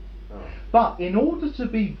heaven. But in order to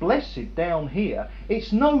be blessed down here,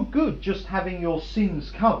 it's no good just having your sins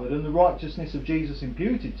covered and the righteousness of Jesus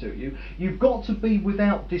imputed to you. You've got to be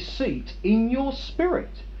without deceit in your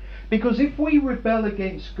spirit. Because if we rebel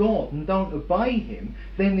against God and don't obey him,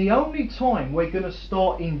 then the only time we're going to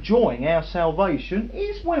start enjoying our salvation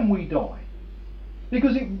is when we die.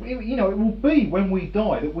 Because it will be when we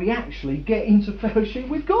die that we actually get into fellowship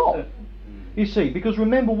with God. You see, because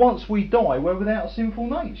remember, once we die, we're without a sinful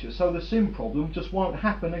nature, so the sin problem just won't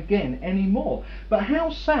happen again anymore. But how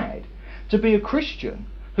sad to be a Christian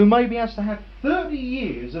who maybe has to have 30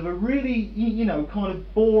 years of a really, kind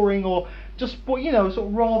of boring or just, sort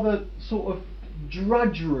of rather sort of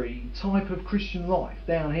drudgery type of Christian life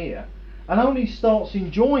down here, and only starts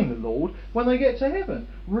enjoying the Lord when they get to heaven.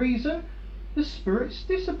 Reason? The Spirit's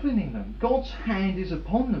disciplining them. God's hand is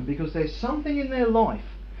upon them because there's something in their life.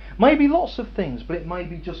 Maybe lots of things, but it may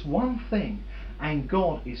be just one thing. And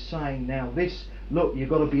God is saying, now this, look, you've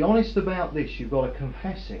got to be honest about this, you've got to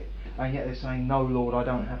confess it. And yet they're saying, no Lord, I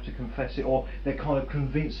don't have to confess it. Or they're kind of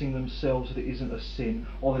convincing themselves that it isn't a sin,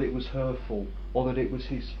 or that it was her fault, or that it was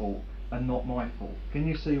his fault, and not my fault. Can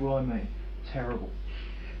you see what I mean? Terrible.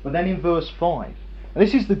 But then in verse 5, and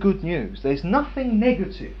this is the good news, there's nothing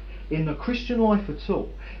negative in the Christian life at all.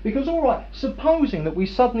 Because alright, supposing that we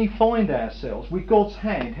suddenly find ourselves with God's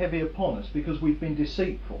hand heavy upon us because we've been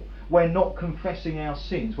deceitful, we're not confessing our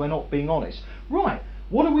sins, we're not being honest. Right,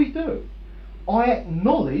 what do? I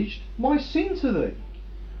acknowledged my sin to thee.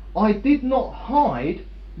 I did not hide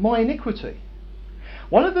my iniquity.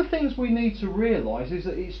 One of the things we need to realise is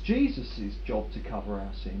that it's Jesus' job to cover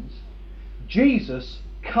our sins. Jesus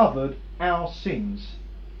covered our sins.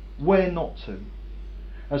 We're not to.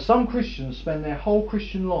 And some Christians spend their whole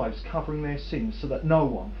Christian lives covering their sins so that no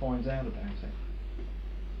one finds out about it.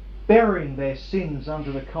 Burying their sins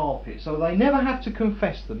under the carpet so they never have to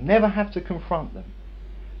confess them, never have to confront them.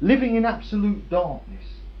 Living in absolute darkness,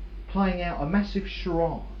 playing out a massive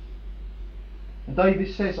charade. And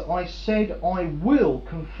David says, I said, I will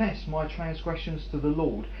confess my transgressions to the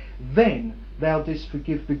Lord. Then thou didst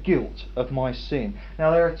forgive the guilt of my sin. Now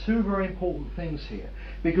there are two very important things here.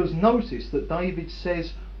 Because notice that David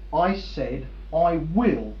says, I said, I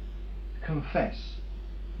will confess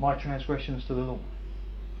my transgressions to the Lord.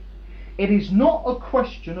 It is not a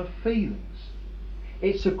question of feelings.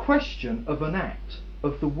 It's a question of an act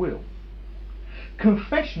of the will.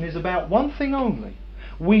 Confession is about one thing only.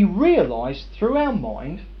 We realise through our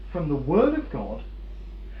mind, from the Word of God,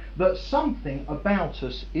 that something about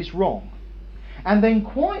us is wrong. And then,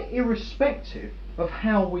 quite irrespective of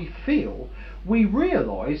how we feel, we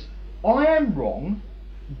realise, I am wrong,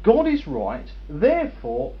 God is right,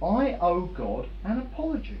 therefore I owe God an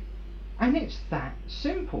apology. And it's that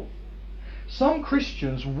simple. Some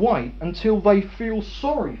Christians wait until they feel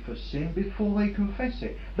sorry for sin before they confess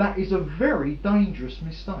it. That is a very dangerous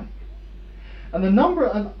mistake. And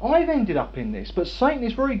I've ended up in this, but Satan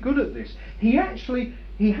is very good at this. He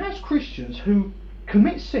has Christians who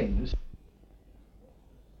commit sins.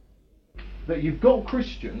 That you've got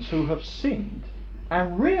Christians who have sinned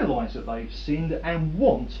and realise that they've sinned and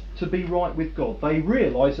want to be right with God. They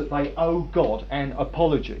realise that they owe God an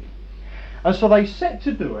apology. And so they set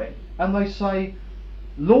to do it, and they say,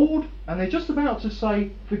 Lord, and they're just about to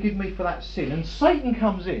say, forgive me for that sin. And Satan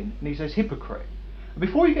comes in and he says, hypocrite. And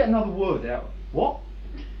before you get another word out, what?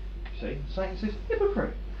 See, Satan says,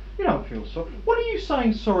 hypocrite. You don't feel sorry. What are you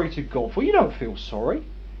saying sorry to God for? You don't feel sorry.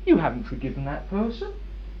 You haven't forgiven that person.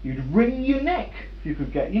 You'd wring your neck if you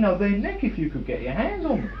could get, their neck if you could get your hands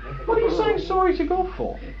on them. What are you saying sorry to God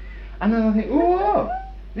for? And then I think,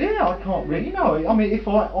 yeah, I can't really, if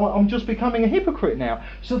I'm just becoming a hypocrite now.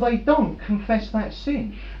 So they don't confess that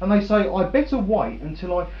sin. And they say, I better wait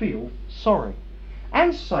until I feel sorry.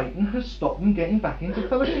 And Satan has stopped them getting back into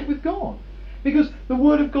fellowship with God. Because the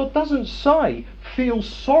Word of God doesn't say, feel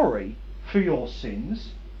sorry for your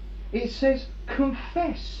sins. It says,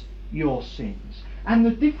 confess your sins. And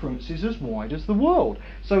the difference is as wide as the world.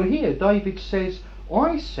 So here David says,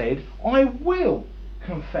 I said, I will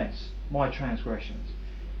confess my transgressions.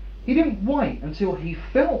 He didn't wait until he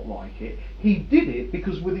felt like it. He did it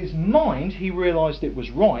because with his mind he realised it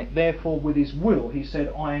was right. Therefore with his will he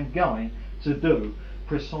said, I am going to do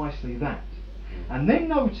precisely that. And then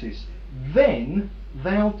notice, then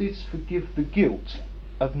thou didst forgive the guilt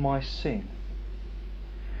of my sin.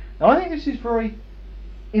 Now I think this is very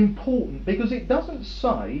important because it doesn't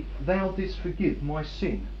say thou didst forgive my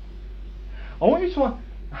sin. I want you to,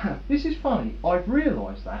 this is funny, I've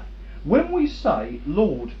realised that when we say,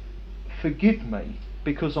 Lord, forgive me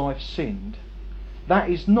because I've sinned, that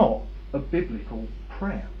is not a biblical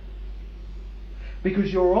prayer.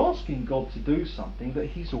 Because you're asking God to do something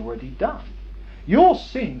that he's already done. Your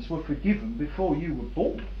sins were forgiven before you were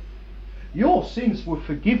born. Your sins were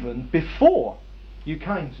forgiven before you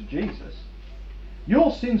came to Jesus.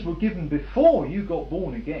 Your sins were given before you got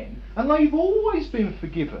born again, and they've always been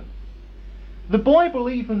forgiven. The Bible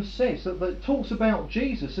even says that it talks about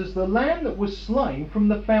Jesus as the Lamb that was slain from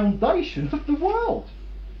the foundation of the world.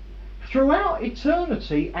 Throughout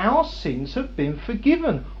eternity, our sins have been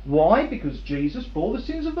forgiven. Why? Because Jesus bore the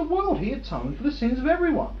sins of the world. He atoned for the sins of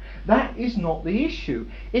everyone. That is not the issue.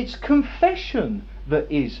 It's confession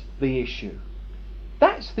that is the issue.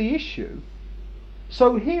 That's the issue.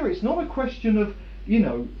 So here it's not a question of,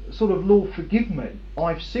 sort of, Lord, forgive me,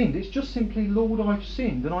 I've sinned. It's just simply, Lord, I've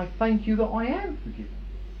sinned, and I thank you that I am forgiven.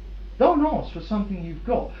 Don't ask for something you've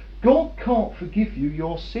got. God can't forgive you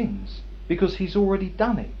your sins, because he's already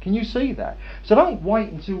done it. Can you see that? So don't wait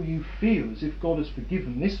until you feel as if God has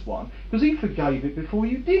forgiven this one, because he forgave it before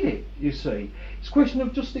you did it, you see. It's a question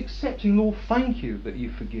of just accepting, Lord, thank you that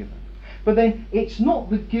you've forgiven. But then it's not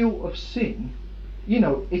the guilt of sin.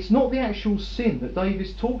 It's not the actual sin that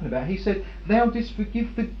David's talking about. He said, thou didst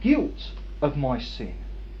forgive the guilt of my sin.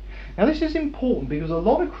 Now this is important because a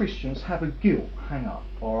lot of Christians have a guilt hang up,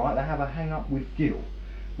 alright? They have a hang up with guilt.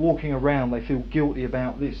 Walking around, they feel guilty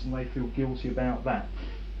about this and they feel guilty about that.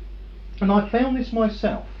 And I found this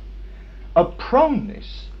myself. A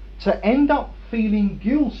proneness to end up feeling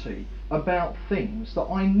guilty about things that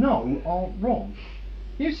I know aren't wrong.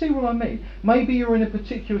 You see what I mean? Maybe you're in a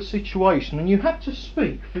particular situation and you have to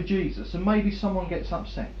speak for Jesus, and maybe someone gets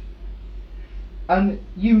upset. And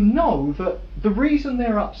you know that the reason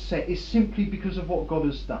they're upset is simply because of what God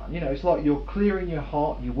has done. It's like you're clear in your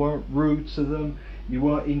heart, you weren't rude to them, you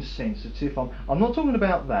weren't insensitive. I'm not talking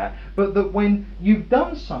about that, but that when you've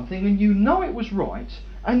done something and you know it was right,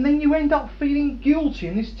 and then you end up feeling guilty,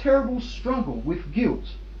 and this terrible struggle with guilt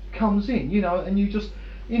comes in, and you just,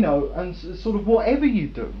 and sort of whatever you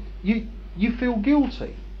do, you feel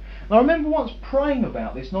guilty. And I remember once praying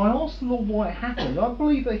about this, and I asked the Lord why it happened. I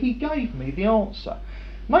believe that he gave me the answer.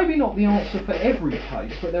 Maybe not the answer for every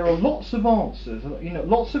case, but there are lots of answers,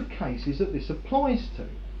 lots of cases that this applies to.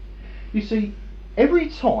 You see, every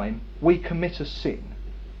time we commit a sin,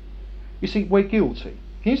 you see, we're guilty.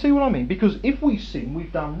 Can you see what I mean? Because if we sin,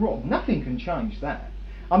 we've done wrong. Nothing can change that.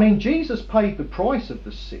 I mean, Jesus paid the price of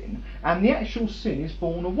the sin, and the actual sin is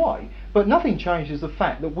borne away. But nothing changes the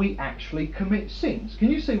fact that we actually commit sins. Can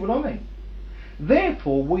you see what I mean?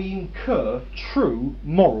 Therefore, we incur true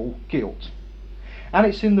moral guilt. And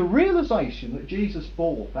it's in the realisation that Jesus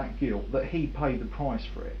bore that guilt that he paid the price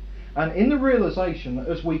for it. And in the realisation that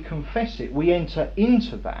as we confess it, we enter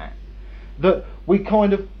into that we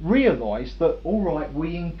kind of realise that, all right,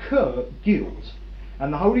 we incur guilt.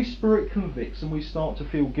 And the Holy Spirit convicts and we start to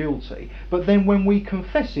feel guilty. But then when we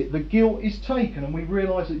confess it, the guilt is taken and we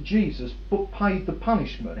realise that Jesus paid the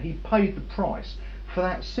punishment. He paid the price for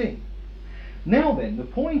that sin. Now then, the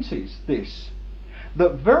point is this,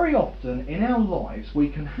 that very often in our lives we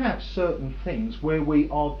can have certain things where we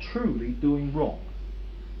are truly doing wrong.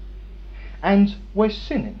 And we're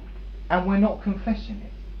sinning and we're not confessing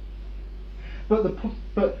it.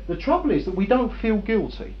 But the trouble is that we don't feel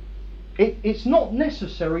guilty. It's not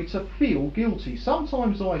necessary to feel guilty.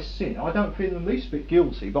 Sometimes I sin, I don't feel the least bit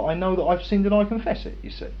guilty, but I know that I've sinned and I confess it, you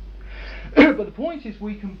see. But the point is,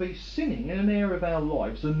 we can be sinning in an area of our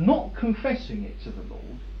lives and not confessing it to the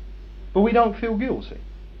Lord, but we don't feel guilty,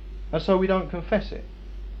 and so we don't confess it.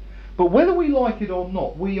 But whether we like it or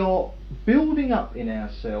not, we are building up in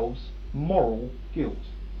ourselves moral guilt.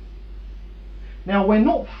 Now, we're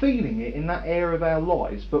not feeling it in that area of our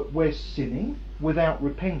lives, but we're sinning without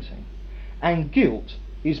repenting. And guilt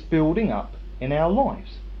is building up in our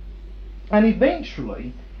lives. And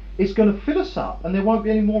eventually, it's going to fill us up and there won't be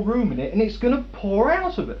any more room in it, and it's going to pour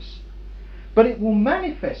out of us. But it will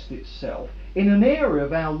manifest itself in an area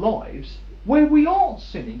of our lives where we aren't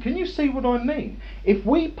sinning. Can you see what I mean? If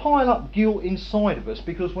we pile up guilt inside of us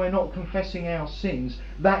because we're not confessing our sins,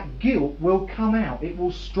 that guilt will come out. It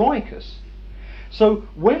will strike us. So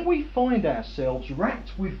when we find ourselves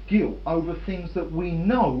racked with guilt over things that we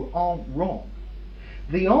know aren't wrong,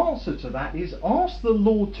 the answer to that is ask the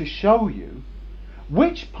Lord to show you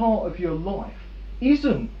which part of your life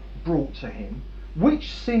isn't brought to him,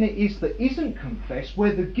 which sin it is that isn't confessed,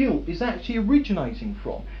 where the guilt is actually originating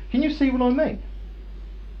from. Can you see what I mean?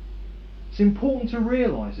 It's important to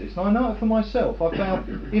realise this, and I know it for myself. I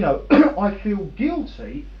found, I feel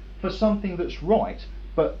guilty for something that's right,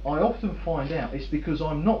 but I often find out it's because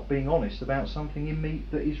I'm not being honest about something in me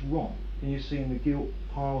that is wrong. Can you see? And the guilt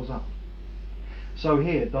piles up. So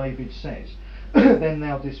here David says, then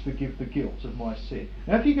thou didst forgive the guilt of my sin.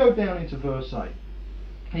 Now if you go down into verse 8,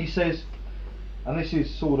 he says, and this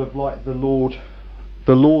is sort of like the Lord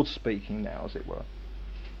speaking now, as it were.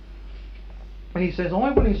 And he says,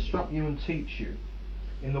 I will instruct you and teach you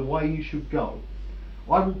in the way you should go.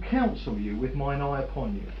 I will counsel you with mine eye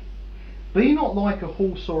upon you. Be not like a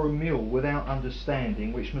horse or a mule without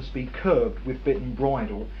understanding, which must be curbed with bit and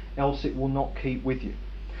bridle, else it will not keep with you.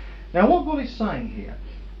 Now what God is saying here,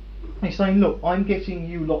 He's saying, look, I'm getting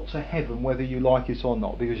you lot to heaven whether you like it or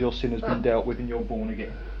not, because your sin has been dealt with and you're born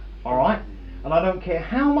again. Alright? And I don't care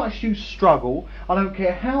how much you struggle, I don't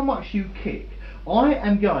care how much you kick, I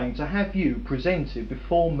am going to have you presented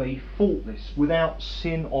before me faultless, without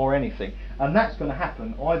sin or anything. And that's going to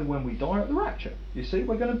happen either when we die or at the rapture. You see,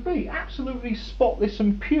 we're going to be absolutely spotless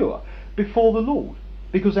and pure before the Lord,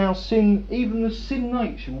 because our sin, even the sin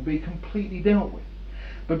nature, will be completely dealt with.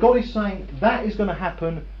 But God is saying that is going to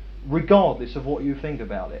happen regardless of what you think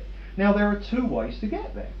about it. Now there are two ways to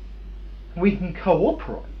get there. We can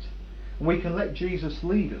cooperate, and we can let Jesus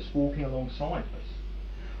lead us, walking alongside us.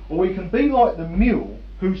 Or we can be like the mule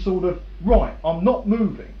who sort of, right, I'm not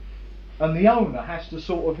moving, and the owner has to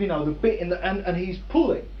sort of, the bit in the, and he's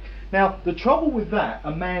pulling. Now the trouble with that,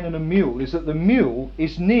 a man and a mule, is that the mule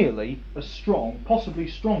is nearly as strong, possibly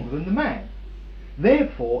stronger than the man.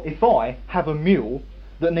 Therefore, if I have a mule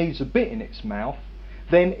that needs a bit in its mouth,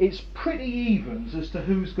 then it's pretty evens as to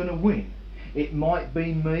who's going to win. It might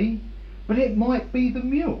be me, but it might be the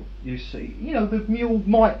mule, you see. The mule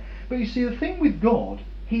might... But you see, the thing with God,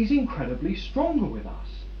 He's incredibly stronger with us.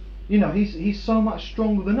 He's so much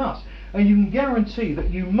stronger than us. And you can guarantee that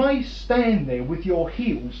you may stand there with your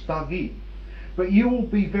heels dug in, but you will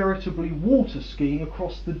be veritably water skiing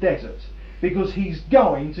across the desert, because He's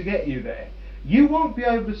going to get you there. You won't be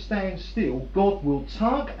able to stand still. God will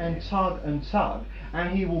tug and tug and tug,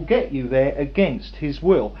 and He will get you there against His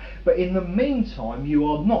will. But in the meantime, you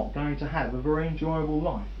are not going to have a very enjoyable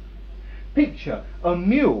life. Picture a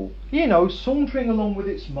mule, sauntering along with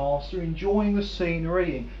its master, enjoying the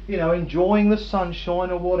scenery, enjoying the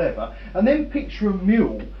sunshine or whatever. And then picture a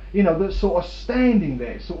mule, that's sort of standing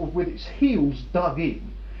there, sort of with its heels dug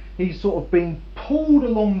in. He's sort of being pulled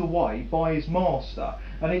along the way by his master,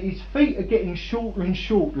 and his feet are getting shorter and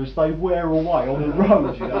shorter as they wear away on the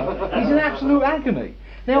road, He's in absolute agony.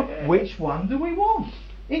 Now, which one do we want?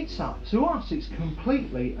 It's up to us. It's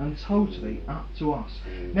completely and totally up to us.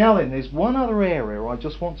 Now then, there's one other area I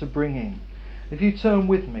just want to bring in. If you turn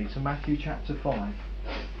with me to Matthew chapter 5.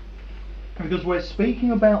 Because we're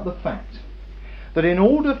speaking about the fact that in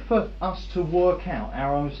order for us to work out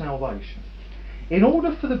our own salvation, in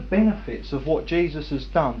order for the benefits of what Jesus has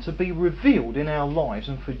done to be revealed in our lives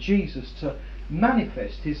and for Jesus to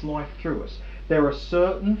manifest His life through us, there are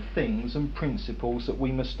certain things and principles that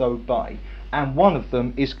we must obey, and one of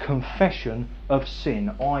them is confession of sin,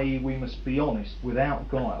 i.e. we must be honest without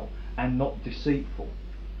guile and not deceitful.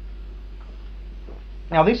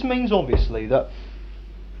 Now this means obviously that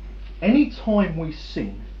any time we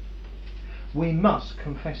sin, we must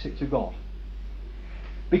confess it to God.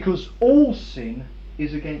 Because all sin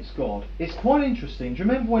is against God. It's quite interesting. Do you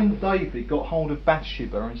remember when David got hold of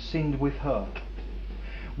Bathsheba and sinned with her?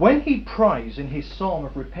 When he prays in his psalm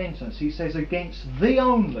of repentance, he says, against thee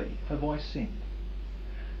only have I sinned.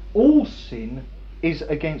 All sin is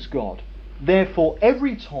against God. Therefore,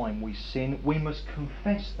 every time we sin, we must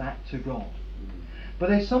confess that to God. But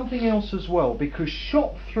there's something else as well, because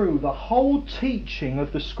shot through the whole teaching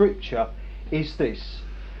of the Scripture is this,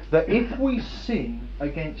 that if we sin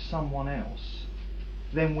against someone else,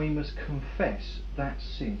 then we must confess that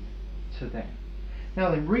sin to them. Now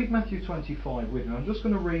then, read Matthew 25 with me. I'm just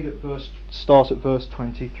going to start at verse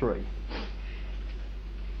 23.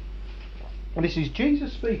 And this is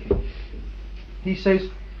Jesus speaking. He says,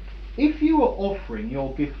 if you are offering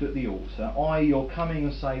your gift at the altar, i.e. you're coming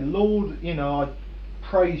and say, Lord, I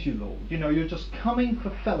praise you, Lord. You're just coming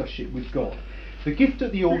for fellowship with God. The gift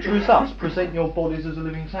at the altar is us. Present your bodies as a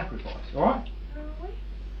living sacrifice. Alright?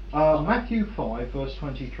 Matthew 5 verse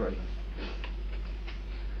 23.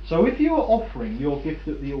 So if you are offering your gift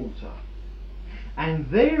at the altar, and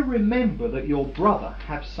there remember that your brother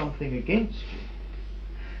has something against you,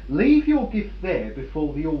 leave your gift there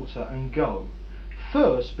before the altar and go.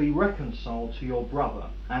 First be reconciled to your brother,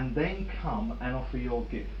 and then come and offer your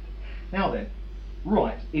gift. Now then,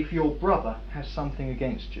 right, if your brother has something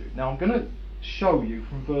against you. Now I'm going to show you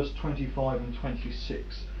from verse 25 and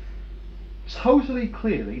 26 totally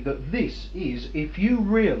clearly that this is if you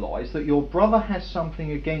realise that your brother has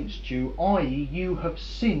something against you, i.e. you have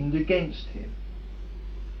sinned against him,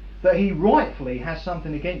 that he rightfully has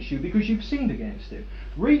something against you because you've sinned against him.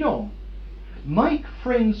 Read on. Make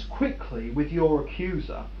friends quickly with your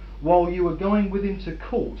accuser while you are going with him to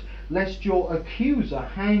court, lest your accuser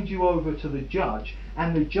hand you over to the judge,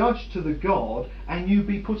 and the judge to the guard, and you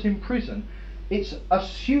be put in prison. It's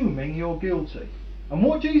assuming you're guilty. And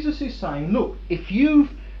what Jesus is saying, look, if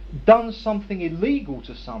you've done something illegal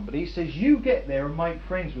to somebody, he says you get there and make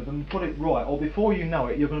friends with them and put it right, or before you know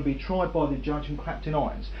it you're going to be tried by the judge and clapped in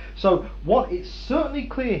irons. So what it's certainly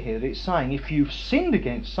clear here that it's saying, if you've sinned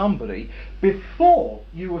against somebody, before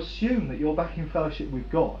you assume that you're back in fellowship with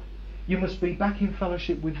God, you must be back in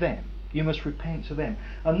fellowship with them. You must repent to them.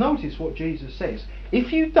 And notice what Jesus says.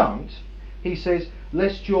 If you don't, he says,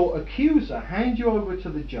 lest your accuser hand you over to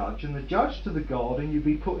the judge, and the judge to the guard, and you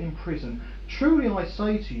be put in prison. Truly I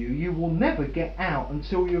say to you, you will never get out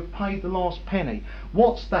until you have paid the last penny.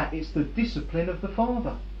 What's that? It's the discipline of the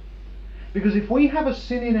Father. Because if we have a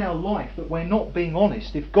sin in our life that we're not being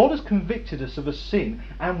honest, if God has convicted us of a sin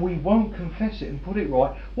and we won't confess it and put it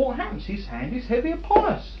right, what happens? His hand is heavy upon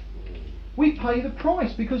us. We pay the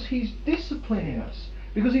price because he's disciplining us,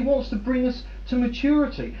 because he wants to bring us to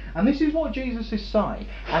maturity. And this is what Jesus is saying.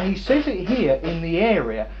 And he says it here in the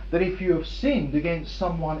area that if you have sinned against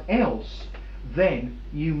someone else, then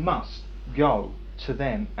you must go to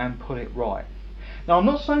them and put it right. Now, I'm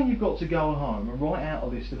not saying you've got to go home and write out a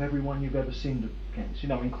list of everyone you've ever sinned against,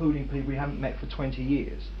 including people you haven't met for 20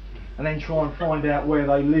 years, and then try and find out where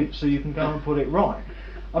they live so you can go and put it right.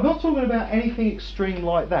 I'm not talking about anything extreme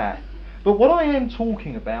like that. But what I am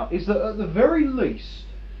talking about is that at the very least,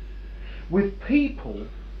 with people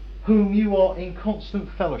whom you are in constant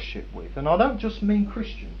fellowship with, and I don't just mean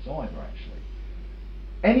Christians either actually,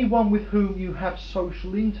 anyone with whom you have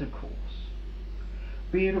social intercourse,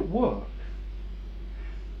 be it at work,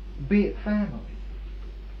 be it family.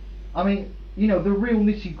 I mean, the real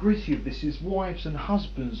nitty-gritty of this is wives and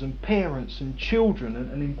husbands and parents and children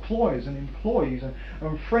and employers and employees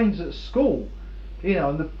and friends at school,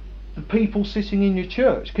 and the people sitting in your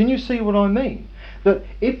church. Can you see what I mean? That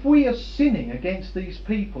if we are sinning against these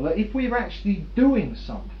people, that if we're actually doing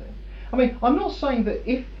something, I mean, I'm not saying that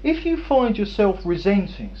if you find yourself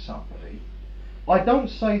resenting somebody, I don't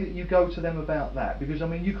say that you go to them about that, because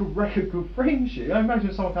you could wreck a good friendship. I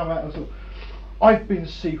imagine someone come out and say, I've been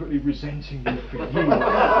secretly resenting you for years.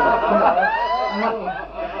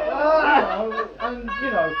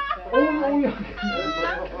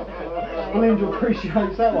 Belinda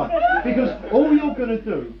appreciates that one, because all you're going to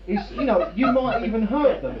do is, you might even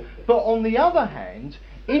hurt them. But on the other hand,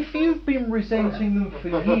 if you've been resenting them for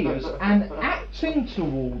years and acting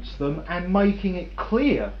towards them and making it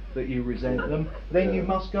clear that you resent them, then you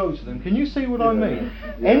must go to them. Can you see what I mean?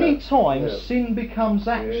 Any time sin becomes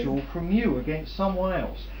actual from you against someone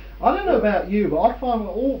else. I don't know about you, but I find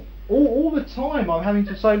all the time I'm having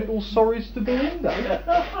to say little sorries to Belinda.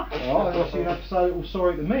 Well, I guess you have to say a little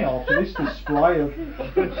sorry to me after this display of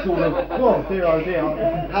sort of, oh dear.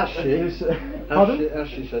 Has she? Has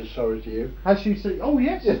she said sorry to you? Has she said? Oh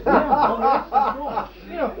yes, yeah, that's right.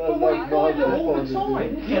 But we find it all the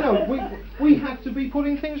time. We have to be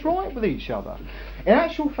putting things right with each other. In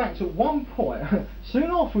actual fact, at one point, soon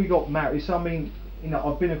after we got married, so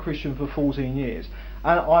I've been a Christian for 14 years.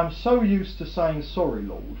 And I'm so used to saying sorry,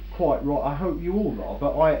 Lord, quite right, I hope you all are,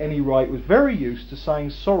 but I at any rate was very used to saying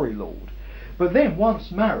sorry, Lord. But then once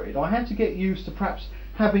married, I had to get used to perhaps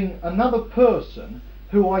having another person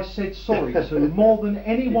who I said sorry to more than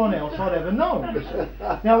anyone else I'd ever known.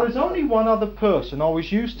 Now there's only one other person I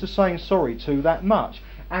was used to saying sorry to that much.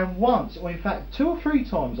 And once, or in fact 2 or 3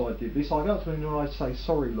 times I did this, I got to him and I'd say,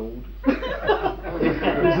 sorry Lord. And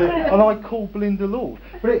I called Belinda Lord.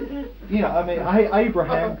 But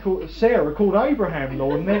Sarah called Abraham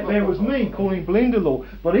Lord, and there was me calling Belinda Lord.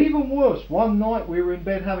 But even worse, one night we were in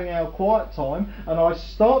bed having our quiet time, and I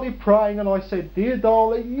started praying and I said, dear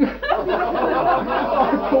darling.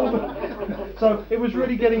 So it was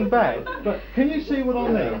really getting bad. But can you see what I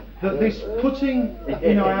mean? That this putting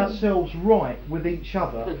ourselves right with each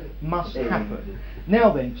other must happen.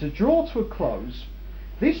 Now then, to draw to a close,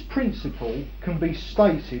 this principle can be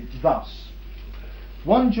stated thus.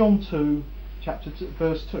 1 John 2,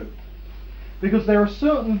 verse 2. Because there are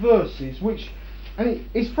certain verses which, and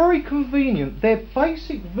it's very convenient, they're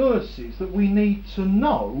basic verses that we need to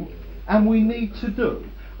know and we need to do.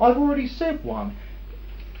 I've already said one.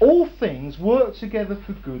 All things work together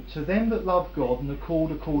for good to them that love God and are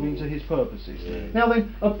called according to his purposes. Yeah. Now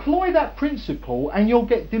then, apply that principle and you'll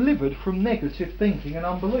get delivered from negative thinking and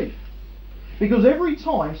unbelief. Because every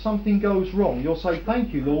time something goes wrong, you'll say,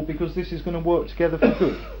 thank you, Lord, because this is going to work together for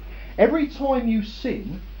good. Every time you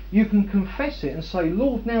sin, you can confess it and say,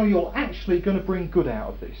 Lord, now you're actually going to bring good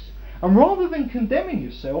out of this. And rather than condemning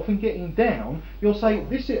yourself and getting down, you'll say,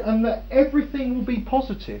 and that everything will be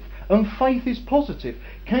positive. And faith is positive.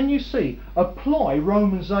 Can you see? Apply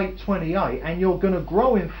Romans 8:28 and you're going to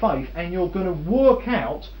grow in faith and you're going to work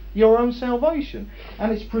out your own salvation.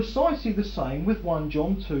 And it's precisely the same with 1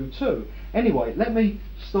 John 2:2. Anyway, let me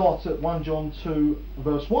start at 1 John 2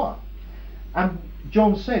 verse 1. And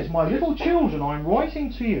John says, "My little children, I am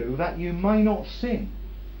writing to you that you may not sin."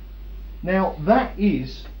 Now that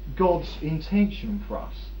is God's intention for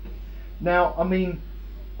us. Now, I mean,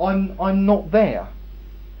 I'm not there,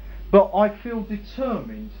 but I feel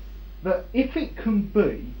determined that if it can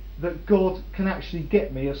be that God can actually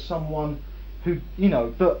get me as someone who,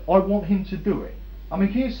 that I want him to do it. I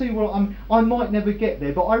mean, can you see where I might never get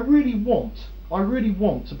there, but I really want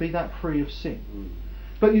to be that free of sin.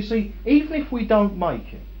 But you see, even if we don't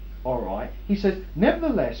make it, alright, he says,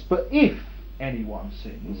 nevertheless, but if anyone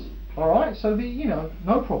sins, alright, so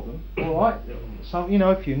no problem, alright, so,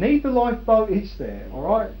 if you need the lifeboat, it's there,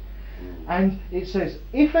 alright, and it says,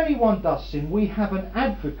 if anyone does sin, we have an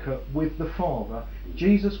advocate with the Father,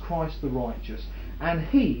 Jesus Christ the righteous, and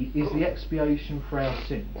he is the expiation for our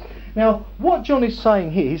sins. Now, what John is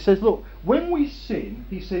saying here, he says, look, when we sin,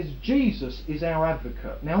 he says, Jesus is our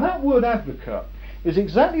advocate. Now, that word advocate is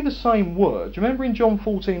exactly the same word. Do you remember in John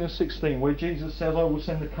 14 and 16 where Jesus says, I will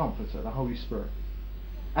send the Comforter, the Holy Spirit?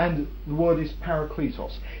 And the word is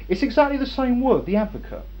parakletos. It's exactly the same word, the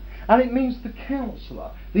advocate. And it means the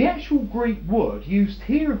counsellor. The actual Greek word used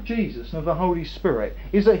here of Jesus and of the Holy Spirit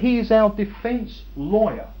is that he is our defence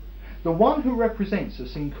lawyer, the one who represents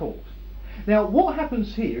us in court. Now, what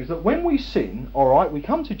happens here is that when we sin, alright, we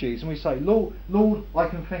come to Jesus and we say, Lord, I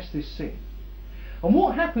confess this sin. And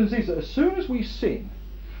what happens is that as soon as we sin,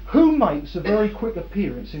 who makes a very quick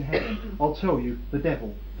appearance in heaven? I'll tell you, the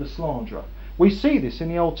devil, the slanderer. We see this in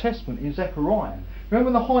the Old Testament in Zechariah.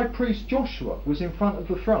 Remember the high priest Joshua was in front of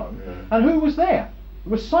the throne? Yeah. And who was there? It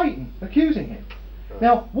was Satan accusing him. Right.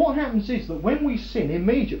 Now, what happens is that when we sin,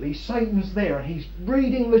 immediately Satan's there and he's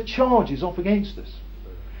reading the charges off against us.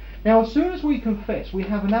 Now, as soon as we confess, we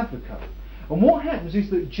have an advocate. And what happens is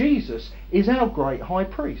that Jesus is our great high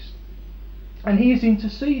priest. And he is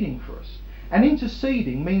interceding for us. And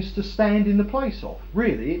interceding means to stand in the place of.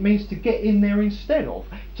 Really, it means to get in there instead of,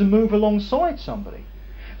 to move alongside somebody.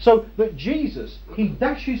 So that Jesus, he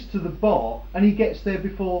dashes to the bar and he gets there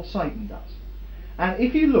before Satan does. And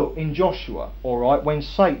if you look in Joshua, alright, when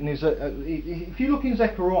Satan is, if you look in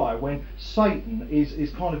Zechariah, when Satan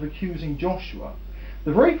is kind of accusing Joshua,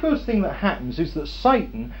 the very first thing that happens is that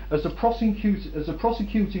Satan, as a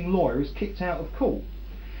prosecuting lawyer, is kicked out of court.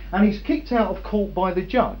 And he's kicked out of court by the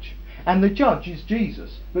judge. And the judge is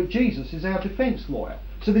Jesus, but Jesus is our defence lawyer.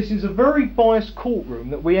 So this is a very biased courtroom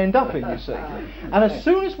that we end up in, you see. And as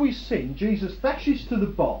soon as we sin, Jesus dashes to the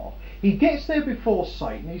bar, he gets there before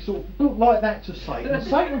Satan, he sort of looked like that to Satan, and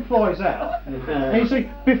Satan flies out. And you see,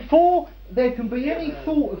 before there can be any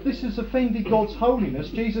thought of this has offended God's holiness,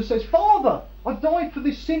 Jesus says, Father, I died for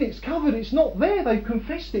this sin, it's covered, it's not there, they've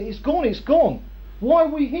confessed it, it's gone. Why are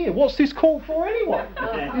we here? What's this court for anyway?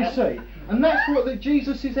 You see. And that's what that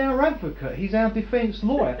Jesus is our advocate. He's our defence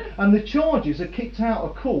lawyer. And the charges are kicked out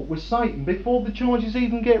of court with Satan before the charges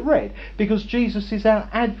even get read. Because Jesus is our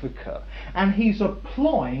advocate. And he's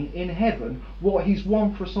applying in heaven what he's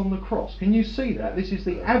won for us on the cross. Can you see that? This is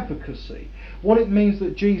the advocacy. What it means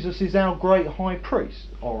that Jesus is our great high priest.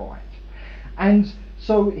 Alright. And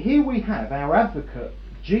so here we have our advocate,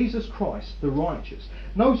 Jesus Christ the righteous.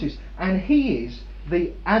 Notice, and he is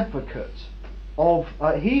the advocate of,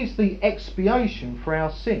 he is the expiation for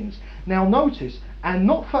our sins. Now notice, and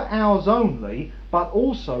not for ours only, but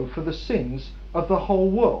also for the sins of the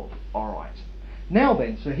whole world. Alright. Now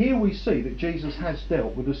then, so here we see that Jesus has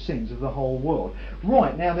dealt with the sins of the whole world.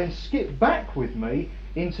 Right, now then skip back with me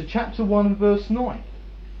into chapter 1 and verse 9.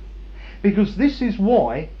 Because this is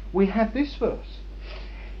why we have this verse.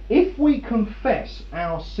 If we confess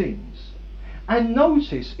our sins, and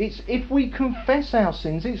notice, it's if we confess our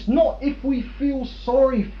sins, it's not if we feel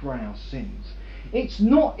sorry for our sins. It's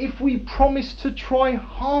not if we promise to try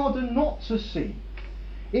harder not to sin.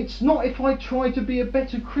 It's not if I try to be a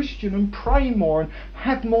better Christian and pray more and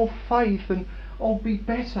have more faith and I'll be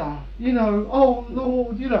better, oh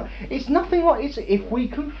Lord, It's nothing like, it's if we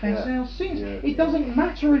confess our sins. It doesn't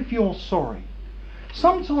matter if you're sorry.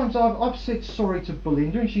 Sometimes I've said sorry to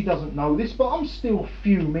Belinda and she doesn't know this, but I'm still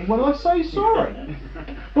fuming when I say sorry.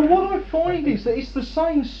 But what I find is that it's the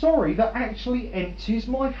same sorry that actually empties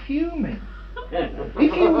my fuming.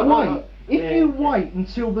 If you wait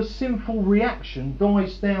until the sinful reaction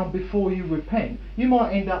dies down before you repent, you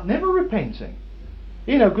might end up never repenting.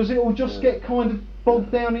 You know, because it will just get kind of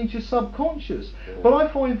bogged down into your subconscious. But I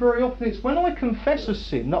find very often it's when I confess a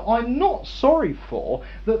sin that I'm not sorry for,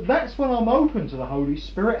 that's when I'm open to the Holy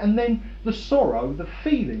Spirit, and then the sorrow, the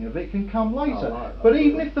feeling of it can come later. But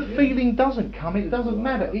even if the feeling doesn't come, it doesn't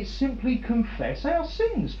matter. It's simply confess our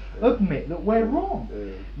sins, admit that we're wrong.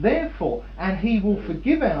 Therefore, and He will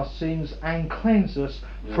forgive our sins and cleanse us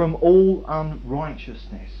from all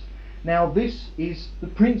unrighteousness. Now this is the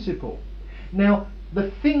principle. Now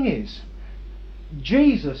the thing is,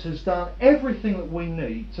 Jesus has done everything that we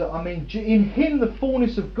need to, in Him the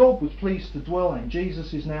fullness of God was pleased to dwell in.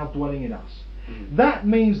 Jesus is now dwelling in us. That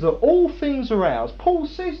means that all things are ours. Paul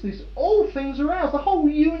says this, all things are ours. The whole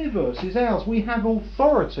universe is ours. We have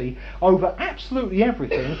authority over absolutely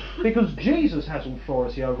everything because Jesus has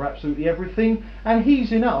authority over absolutely everything, and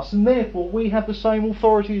He's in us, and therefore we have the same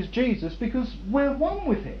authority as Jesus because we're one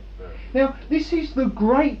with Him. Now, this is the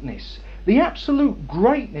greatness, the absolute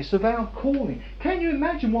greatness of our calling. Can you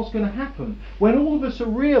imagine what's going to happen when all of us are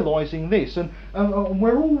realising this, and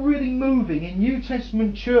we're all really moving in New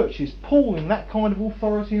Testament churches, pulling that kind of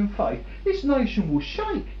authority and faith? This nation will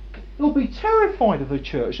shake. It'll be terrified of the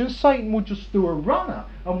church, and Satan will just do a runner,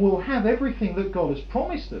 and we'll have everything that God has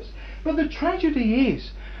promised us. But the tragedy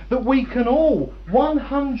is that we can all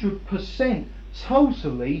 100%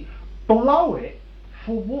 totally blow it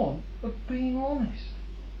for want of being honest.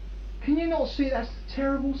 Can you not see that's the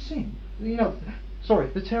terrible sin?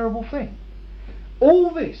 The terrible thing. All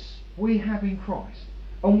this we have in Christ,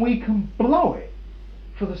 and we can blow it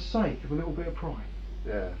for the sake of a little bit of pride.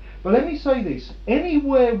 Yeah. But let me say this,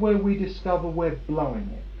 anywhere where we discover we're blowing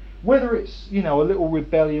it, whether it's, a little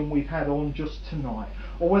rebellion we've had on just tonight,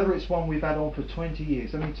 or whether it's one we've had on for 20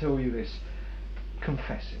 years, let me tell you this,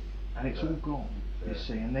 confess it, and it's all gone, you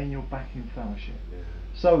see, and then you're back in fellowship. Yeah.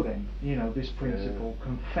 So then, this principle,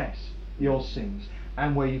 confess your sins,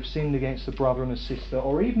 and where you've sinned against a brother and a sister,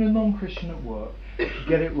 or even a non-Christian at work,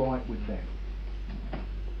 get it right with them.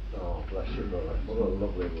 Oh, bless you, brother. What a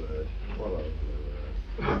lovely word. What a lovely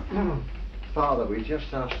word. Father, we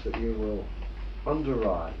just ask that you will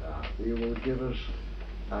underwrite that you will give us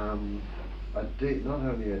not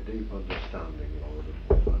only a deep understanding, Lord,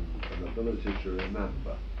 and an ability to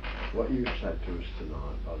remember what you said to us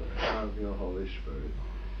tonight by the power of your Holy Spirit,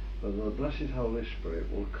 but the blessed Holy Spirit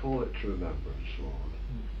will call it to remembrance, Lord,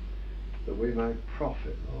 that we may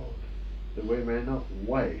profit, Lord, that we may not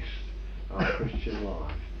waste our Christian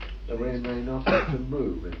life, that we may not have to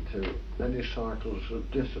move into any cycles of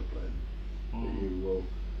discipline that you will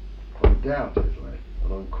undoubtedly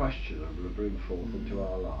and unquestionably bring forth into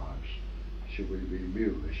our lives, should we be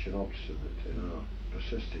mulish and obstinate in our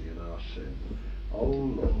persisting in our sin. Oh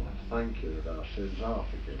Lord, thank you that our sins are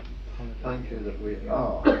forgiven. Thank you that we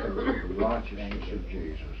are the righteousness of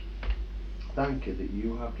Jesus. Thank you that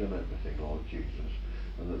you have done everything, Lord Jesus,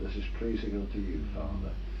 and that this is pleasing unto you,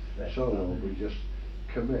 Father. So Lord, we just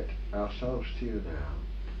commit ourselves to you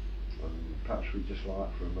now, and perhaps we'd just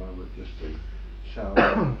like for a moment just to shout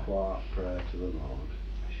a quiet prayer to the Lord.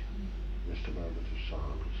 Just a moment of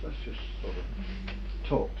silence. Let's just sort of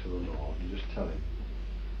talk to the Lord and just tell him